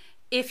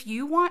 If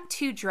you want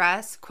to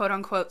dress, quote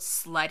unquote,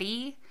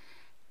 slutty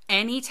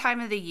any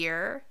time of the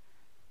year,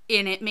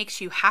 and it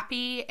makes you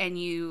happy and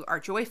you are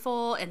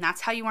joyful and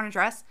that's how you want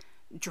to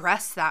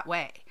dress that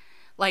way.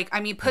 Like,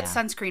 I mean, put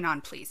sunscreen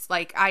on, please.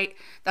 Like,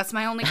 that's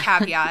my only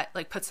caveat.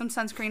 Like, put some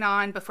sunscreen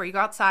on before you go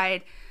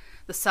outside.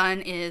 The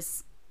sun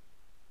is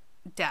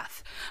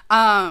death.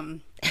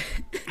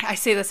 I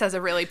say this as a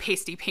really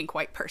pasty pink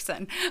white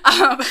person.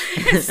 So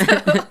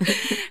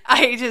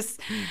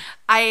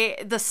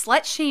the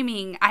slut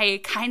shaming,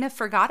 I kind of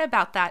forgot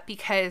about that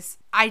because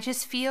I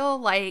just feel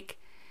like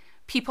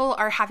people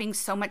are having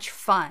so much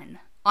fun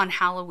on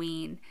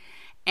Halloween,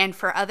 and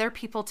for other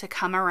people to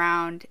come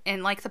around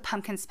and like the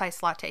pumpkin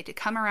spice latte to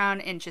come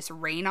around and just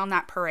rain on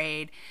that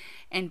parade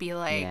and be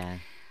like,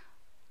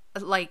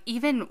 like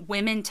even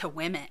women to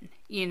women,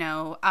 you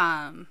know,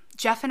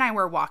 Jeff and I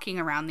were walking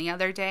around the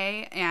other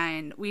day,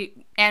 and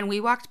we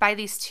walked by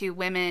these 2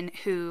 women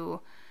who,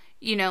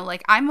 you know,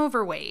 like I'm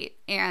overweight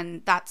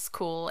and that's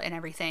cool and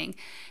everything.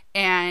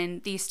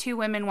 And these 2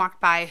 women walked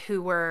by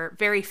who were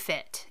very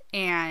fit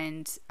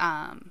and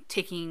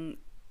taking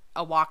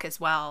a walk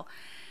as well.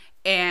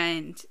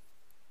 And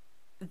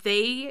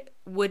they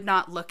would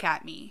not look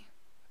at me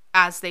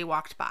as they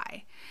walked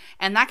by.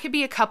 And that could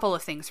be a couple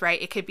of things,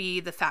 right? It could be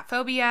the fat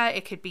phobia.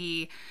 It could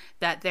be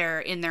that they're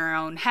in their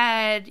own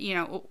head, you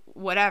know,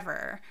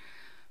 whatever.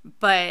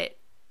 But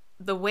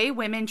the way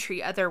women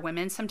treat other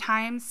women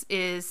sometimes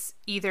is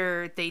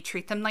either they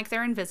treat them like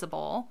they're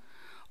invisible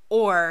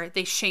or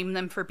they shame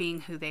them for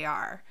being who they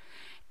are.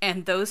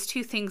 And those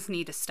 2 things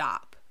need to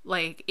stop.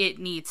 Like, it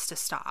needs to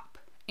stop.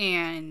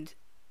 And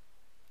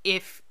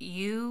if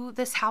you,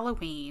 this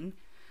Halloween,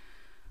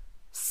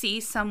 see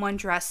someone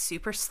dressed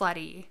super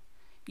slutty,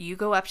 you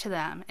go up to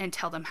them and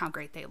tell them how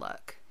great they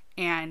look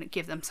and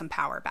give them some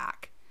power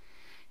back.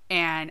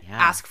 and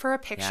ask for a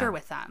picture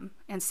with them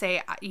and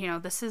say, you know,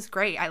 this is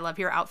great. I love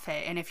your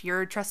outfit. And if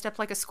you're dressed up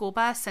like a school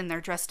bus and they're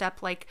dressed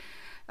up like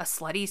a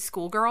slutty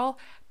schoolgirl,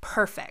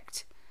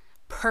 perfect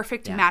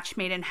match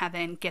made in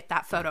heaven. Get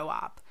that photo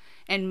op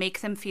and make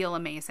them feel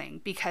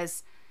amazing,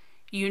 because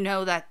you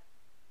know that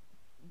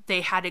they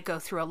had to go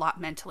through a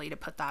lot mentally to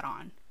put that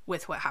on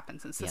with what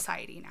happens in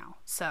society now.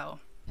 So,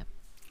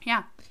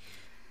 yeah.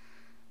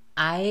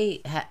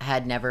 I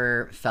had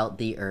never felt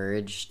the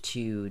urge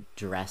to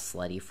dress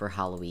slutty for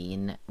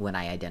Halloween when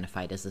I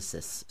identified as a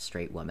cis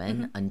straight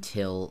woman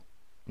until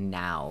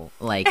now.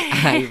 Like,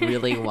 I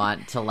really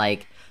want to,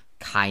 like,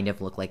 kind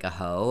of look like a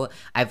hoe.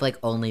 I've, like,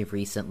 only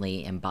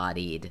recently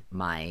embodied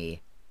my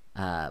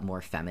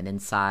more feminine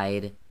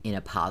side in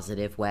a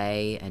positive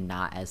way and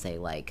not as a,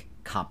 like,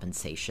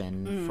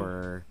 compensation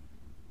for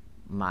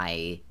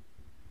my,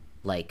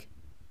 like,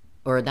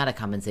 or not a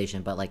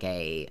compensation, but like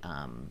a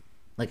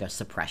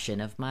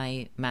suppression of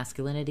my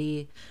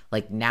masculinity.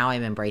 Like, now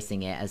I'm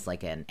embracing it as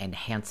like an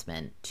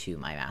enhancement to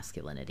my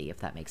masculinity, if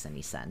that makes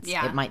any sense.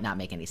 Yeah. It might not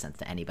make any sense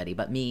to anybody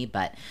but me,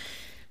 but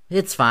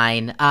it's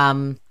fine.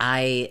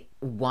 I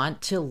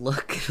want to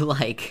look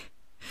like,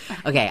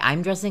 okay,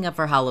 I'm dressing up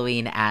for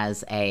Halloween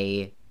as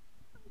a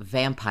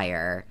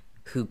vampire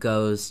who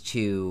goes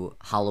to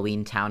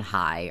Halloween Town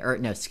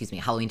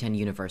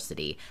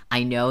University.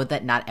 I know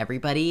that not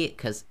everybody,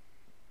 because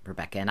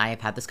Rebecca and I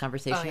have had this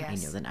conversation. Oh, yes. I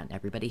know that not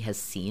everybody has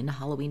seen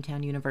Halloween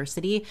Town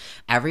University.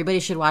 Everybody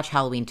should watch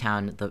Halloween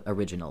Town, the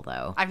original,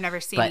 though. I've never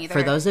seen it either.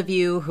 For those of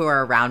you who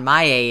are around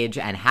my age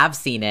and have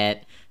seen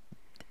it,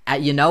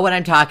 you know what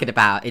I'm talking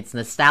about. It's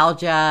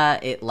nostalgia.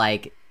 It,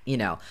 like, you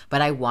know,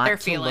 but I want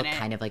to look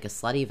kind of like a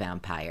slutty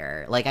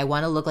vampire. Like, I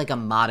want to look like a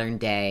modern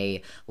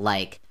day,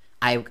 like,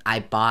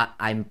 I bought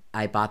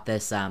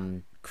this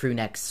crew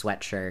neck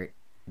sweatshirt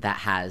that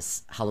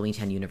has Halloween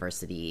Town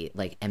University,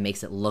 like, and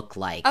makes it look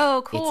like cool.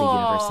 It's a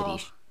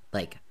university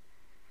like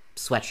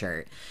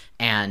sweatshirt,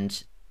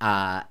 and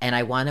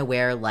I want to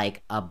wear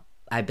like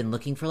I've been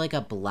looking for like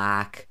a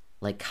black,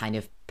 like, kind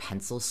of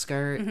pencil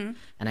skirt, and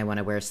I want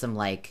to wear some,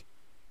 like,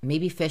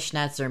 maybe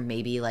fishnets or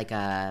maybe like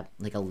a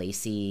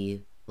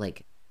lacy,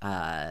 like,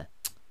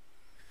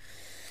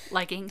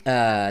 legging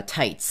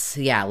tights,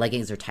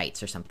 leggings or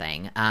tights or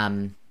something,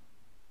 and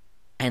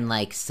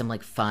like some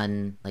like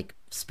fun, like,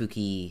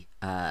 spooky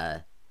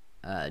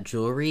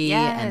jewelry,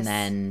 and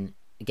then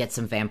get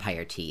some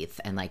vampire teeth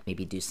and like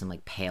maybe do some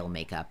like pale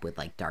makeup with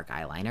like dark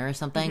eyeliner or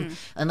something.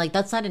 And like,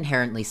 that's not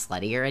inherently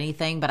slutty or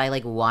anything, but I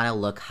like want to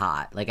look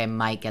hot. Like, I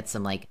might get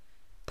some like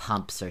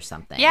pumps or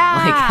something. Like,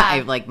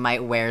 I like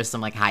might wear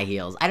some like high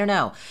heels. I don't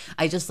know.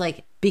 I just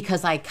like,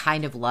 because I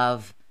kind of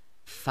love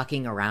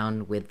fucking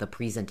around with the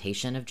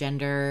presentation of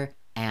gender,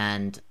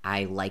 and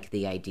I like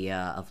the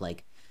idea of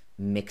like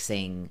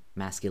mixing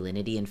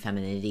masculinity and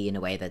femininity in a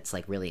way that's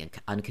like really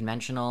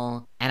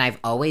unconventional. And I've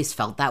always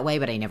felt that way,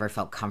 but I never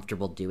felt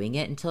comfortable doing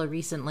it until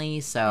recently.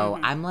 So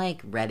I'm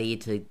like ready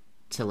to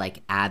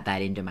like add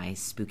that into my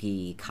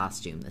spooky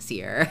costume this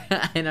year.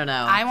 I don't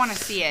know. I want to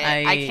see it.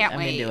 I can't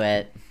wait. I'm into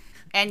it.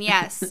 And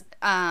yes,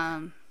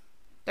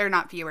 they're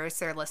not viewers,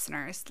 they're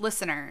listeners.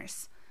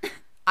 Listeners,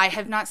 I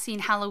have not seen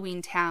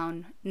Halloween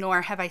Town,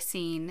 nor have I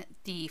seen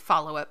the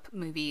follow-up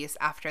movies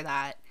after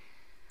that.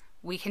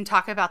 We can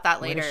talk about that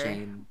later,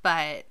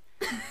 but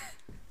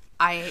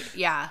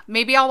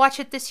maybe I'll watch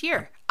it this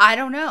year. I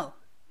don't know.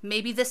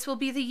 Maybe this will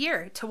be the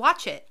year to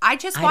watch it. I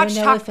just watched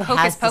Hocus Pocus.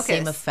 Has the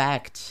same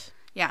effect.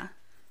 Yeah.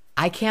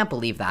 I can't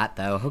believe that,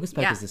 though. Hocus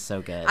Pocus is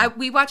so good.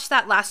 We watched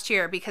that last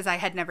year because I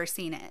had never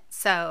seen it.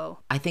 So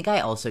I think I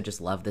also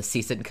just love this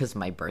season because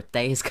my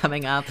birthday is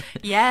coming up.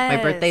 Yes.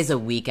 My birthday's a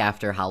week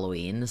after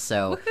Halloween,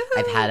 so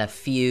I've had a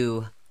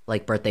few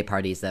like birthday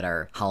parties that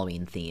are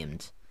Halloween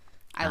themed.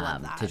 I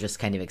love that. To just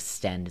kind of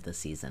extend the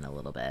season a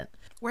little bit.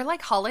 We're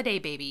like holiday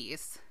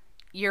babies.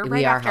 We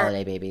are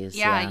holiday babies.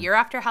 Yeah, you're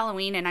after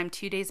Halloween and I'm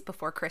 2 days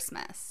before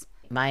Christmas.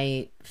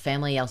 My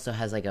family also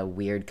has like a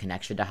weird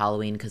connection to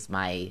Halloween because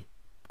my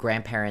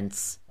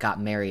grandparents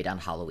got married on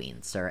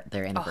Halloween, so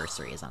their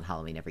anniversary is on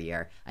Halloween every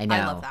year. I know.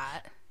 I love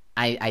that.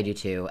 I do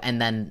too.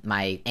 And then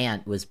my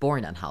aunt was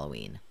born on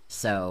Halloween,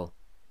 so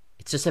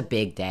it's just a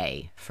big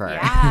day for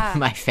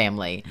my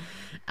family.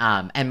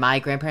 And my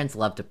grandparents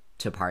love to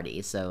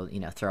party, so you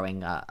know,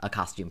 throwing a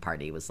costume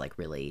party was like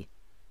really,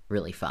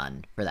 really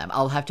fun for them.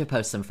 I'll have to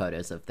post some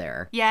photos of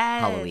their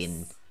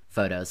Halloween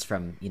photos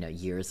from, you know,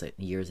 years and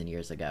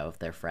years ago of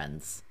their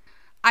friends.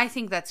 I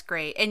think that's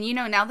great. And, you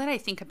know, now that I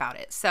think about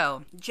it,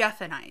 so Jeff,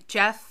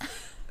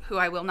 who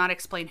I will not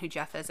explain who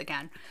Jeff is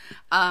again.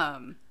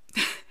 I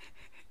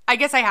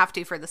guess I have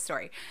to for the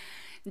story.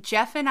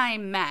 Jeff and I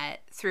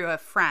met through a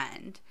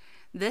friend.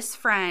 This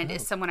friend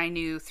is someone I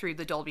knew through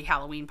the Dolby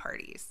Halloween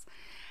parties.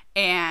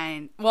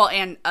 And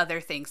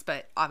other things,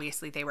 but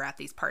obviously they were at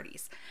these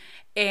parties.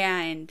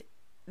 And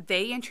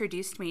they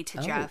introduced me to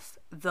Jeff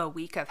the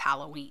week of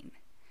Halloween.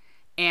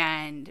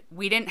 And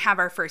we didn't have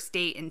our first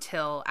date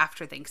until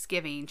after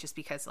Thanksgiving, just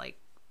because like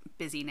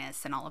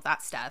busyness and all of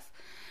that stuff.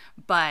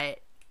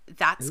 But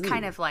that's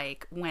kind of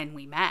like when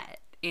we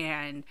met.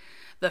 And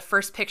the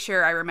first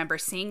picture I remember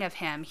seeing of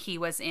him, he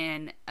was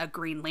in a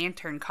Green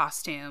Lantern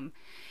costume.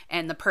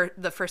 And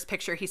the first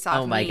picture he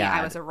saw of me, God.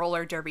 I was a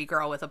roller derby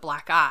girl with a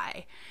black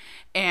eye.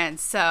 And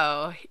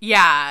so,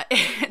 yeah.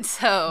 And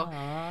so,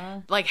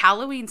 Aww. Like,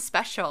 Halloween's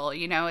special,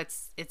 you know,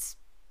 it's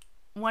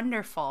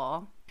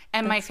wonderful.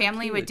 And my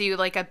family would do,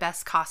 like, a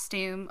Best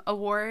Costume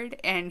award.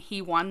 And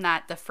he won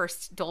that the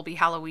first Dolby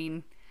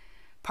Halloween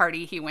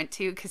party he went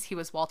to because he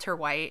was Walter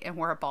White and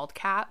wore a bald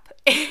cap.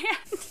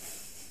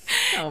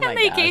 And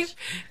they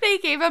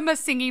gave him a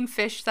singing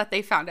fish that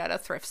they found at a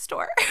thrift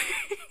store.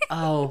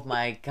 Oh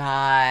my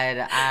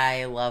God,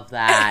 I love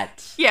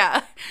that.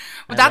 Yeah,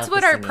 well, that's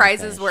what our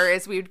prizes were.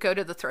 Is we would go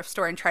to the thrift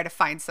store and try to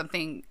find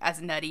something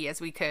as nutty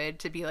as we could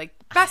to be like,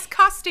 best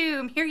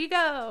costume, here you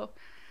go.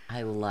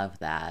 I love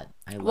that.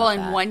 In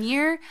 1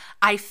 year,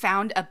 I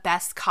found a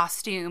best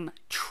costume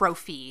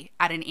trophy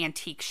at an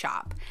antique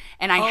shop,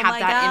 and I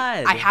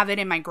I have it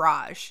in my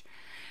garage.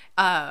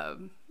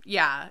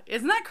 Yeah,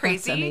 isn't that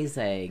crazy? That's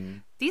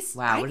amazing.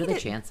 Wow, what are the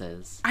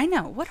chances? I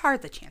know. What are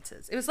the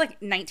chances? It was like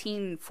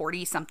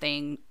 1940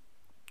 something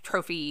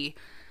trophy.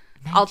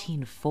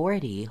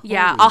 1940?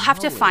 Yeah, I'll have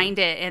to find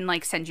it and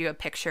like send you a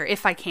picture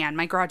if I can.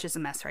 My garage is a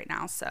mess right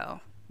now, so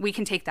we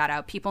can take that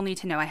out. People need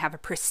to know I have a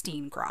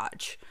pristine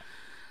garage.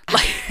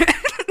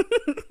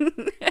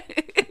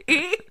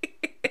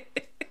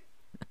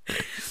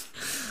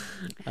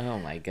 Oh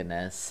my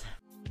goodness.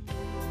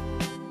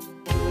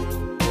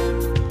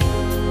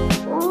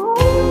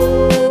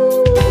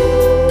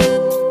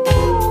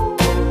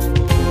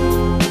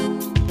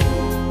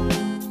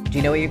 Do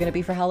you know what you're going to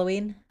be for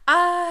Halloween?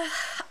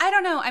 I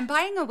don't know. I'm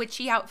buying a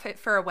witchy outfit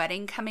for a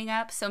wedding coming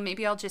up, so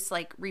maybe I'll just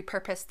like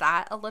repurpose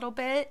that a little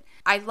bit.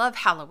 I love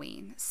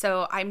Halloween,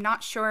 so I'm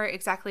not sure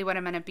exactly what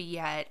I'm going to be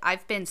yet.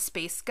 I've been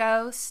Space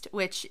Ghost,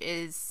 which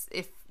is,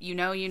 if you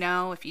know, you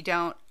know. If you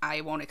don't,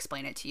 I won't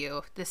explain it to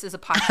you. This is a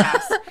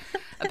podcast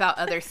about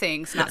other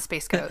things, not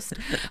Space Ghost.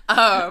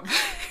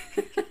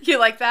 You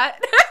like that?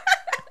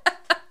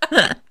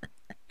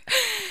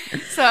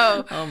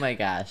 So, oh my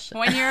gosh.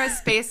 When you're a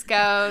Space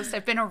Ghost,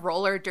 I've been a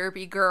roller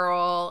derby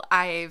girl.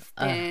 I've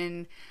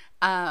been,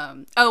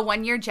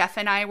 1 year Jeff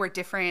and I were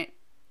different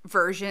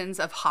versions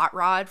of Hot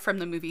Rod from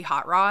the movie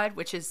Hot Rod,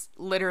 which is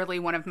literally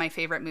one of my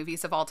favorite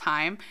movies of all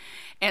time.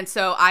 And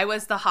so I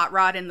was the Hot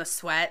Rod in the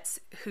sweats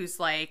who's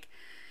like,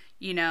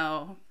 you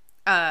know,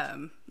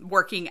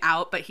 working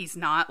out, but he's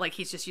not, like,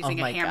 he's just using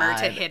a hammer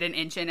to hit an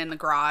engine in the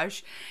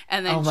garage.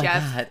 And then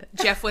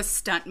Jeff was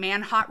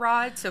stuntman Hot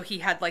Rod, so he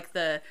had like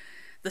the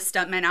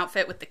stuntman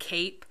outfit with the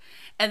cape.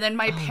 And then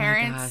my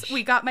parents,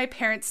 we got my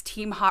parents'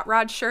 Team Hot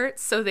Rod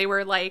shirts, so they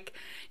were like,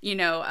 you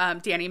know,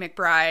 Danny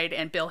McBride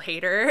and Bill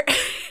Hader.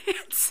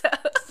 So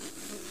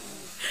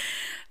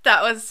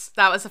that was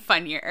a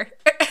fun year.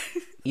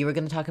 You were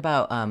going to talk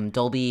about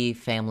Dolby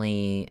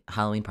family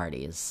Halloween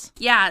parties.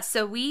 Yeah,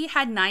 so we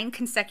had 9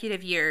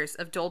 consecutive years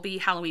of Dolby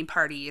Halloween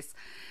parties.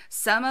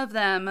 Some of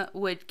them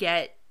would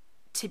get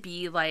to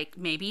be like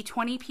maybe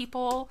 20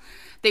 people.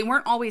 They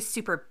weren't always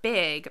super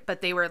big,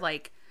 but they were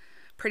like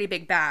pretty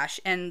big bash.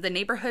 And the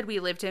neighborhood we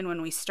lived in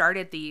when we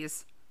started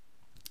these,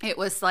 it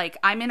was like,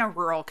 I'm in a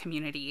rural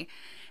community,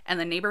 and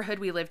the neighborhood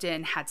we lived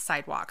in had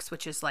sidewalks,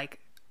 which is like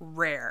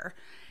rare.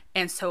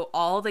 And so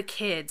all the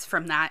kids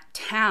from that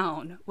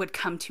town would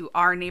come to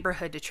our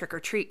neighborhood to trick or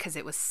treat because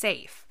it was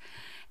safe.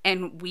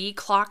 And we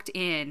clocked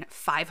in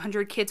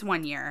 500 kids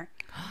 1 year,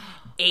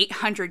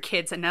 800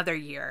 kids another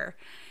year.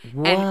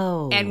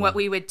 Whoa. And what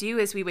we would do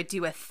is we would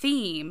do a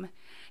theme,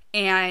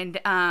 and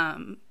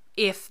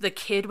if the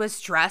kid was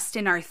dressed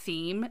in our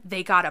theme,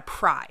 they got a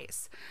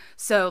prize.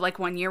 So like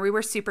 1 year we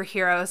were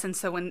superheroes, and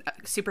so when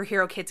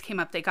superhero kids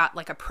came up, they got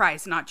like a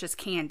prize, not just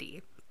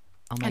candy.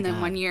 Oh my and then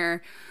God. 1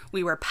 year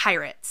we were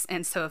pirates,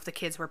 and so if the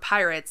kids were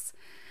pirates,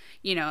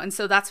 you know, and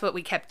so that's what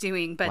we kept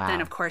doing. But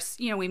then, of course,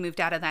 you know, we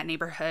moved out of that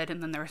neighborhood,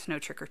 and then there was no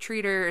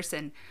trick-or-treaters,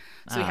 and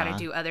so we had to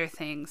do other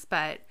things.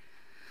 But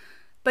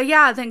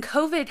yeah, then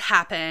COVID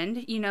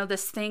happened. You know,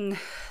 this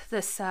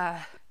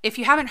if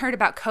you haven't heard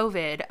about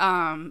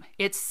COVID,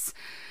 it's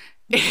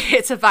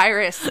a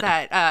virus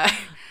that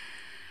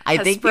I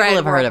think people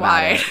have heard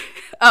about it.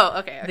 Oh,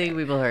 okay. I think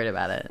people heard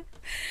about it.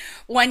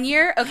 1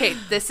 year, okay,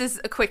 this is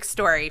a quick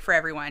story for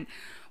everyone.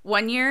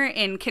 1 year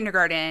in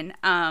kindergarten,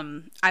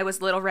 I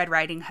was Little Red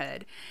Riding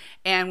Hood,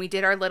 and we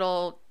did our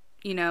little,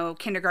 you know,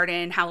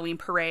 kindergarten Halloween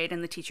parade,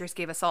 and the teachers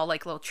gave us all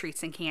like little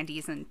treats and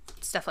candies and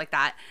stuff like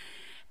that.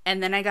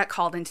 And then I got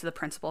called into the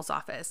principal's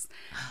office.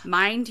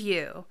 Mind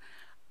you,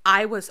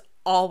 I was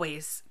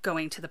always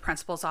going to the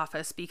principal's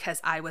office because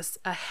I was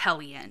a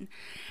hellion.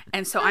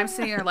 And so I'm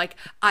sitting there like,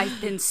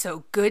 I've been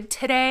so good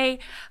today.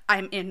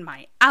 I'm in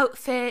my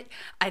outfit.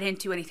 I didn't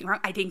do anything wrong.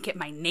 I didn't get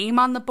my name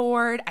on the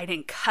board. I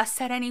didn't cuss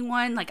at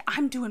anyone. Like,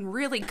 I'm doing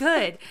really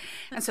good.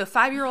 And so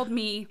 5-year-old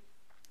me,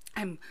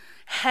 I'm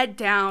head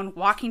down,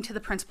 walking to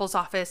the principal's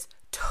office,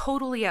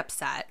 totally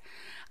upset.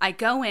 I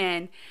go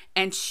in,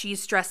 and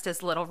she's dressed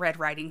as Little Red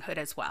Riding Hood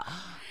as well.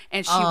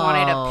 And she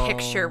wanted a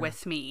picture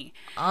with me.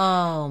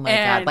 Oh, my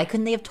God. Why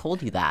couldn't they have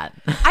told you that?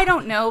 I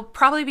don't know.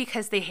 Probably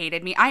because they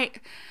hated me. I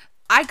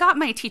I got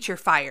my teacher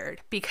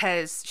fired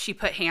because she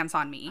put hands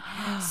on me.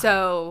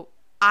 So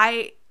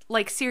I,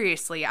 like,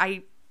 seriously,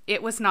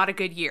 it was not a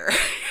good year.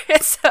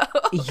 So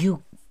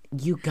you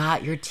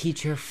got your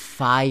teacher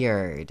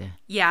fired.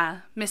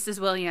 Yeah, Mrs.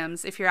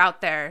 Williams, if you're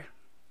out there,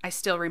 I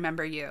still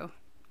remember you.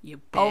 You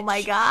bitch. Oh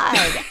my God.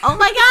 Oh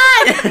my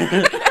God.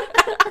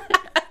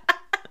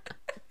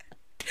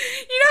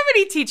 You know how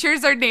many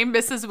teachers are named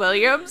Mrs.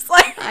 Williams?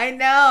 Like, I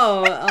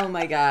know. Oh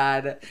my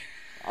God.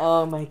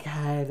 Oh my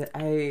God.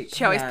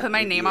 She always put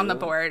my name on the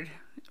board.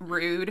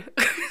 Rude.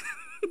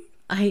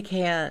 I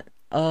can't.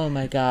 Oh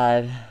my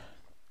God.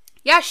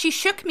 Yeah, she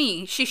shook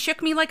me. She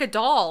shook me like a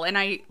doll, and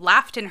I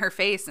laughed in her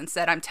face and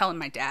said, "I'm telling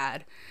my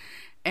dad."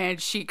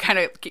 And she kind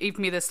of gave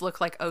me this look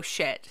like, "Oh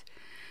shit."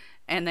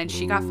 And then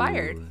she got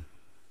fired.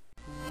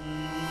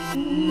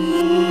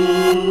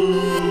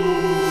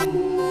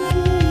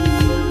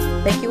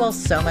 Thank you all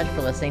so much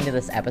for listening to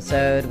this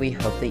episode. We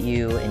hope that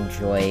you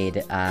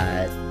enjoyed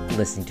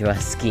listening to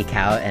us geek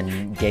out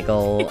and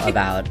giggle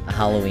about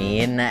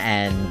Halloween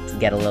and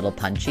get a little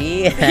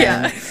punchy.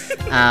 Yeah.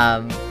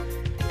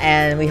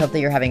 And we hope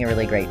that you're having a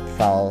really great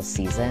fall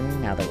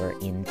season now that we're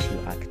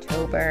into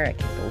October. I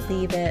can't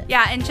believe it.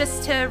 Yeah, and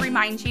just to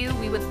remind you,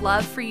 we would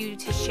love for you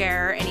to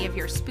share any of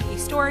your spooky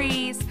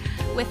stories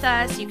with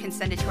us. You can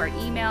send it to our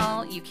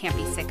email,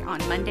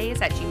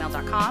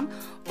 youcan'tbesickmonmondays@gmail.com,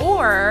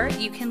 or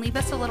you can leave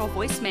us a little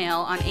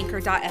voicemail on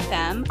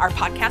anchor.fm, our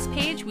podcast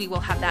page. We will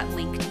have that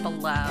linked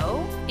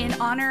below. In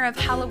honor of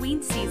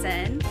Halloween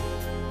season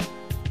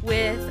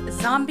with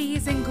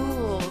zombies and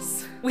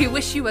ghouls, we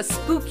wish you a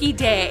spooky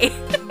day.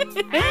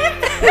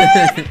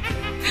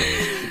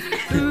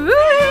 Ooh.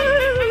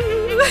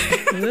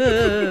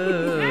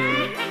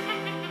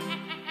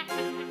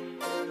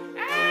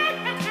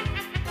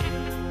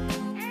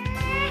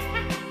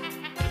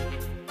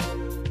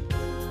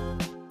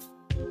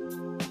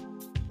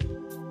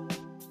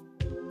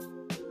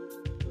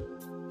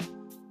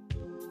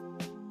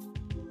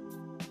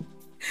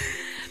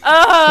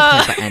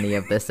 I can't put any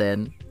of this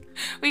in.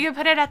 We could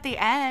put it at the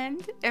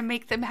end and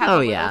make them have a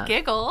little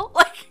giggle,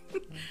 like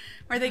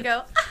where they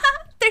go,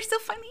 they're so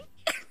funny.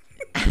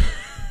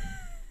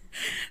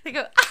 They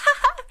go,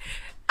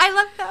 I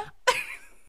love them.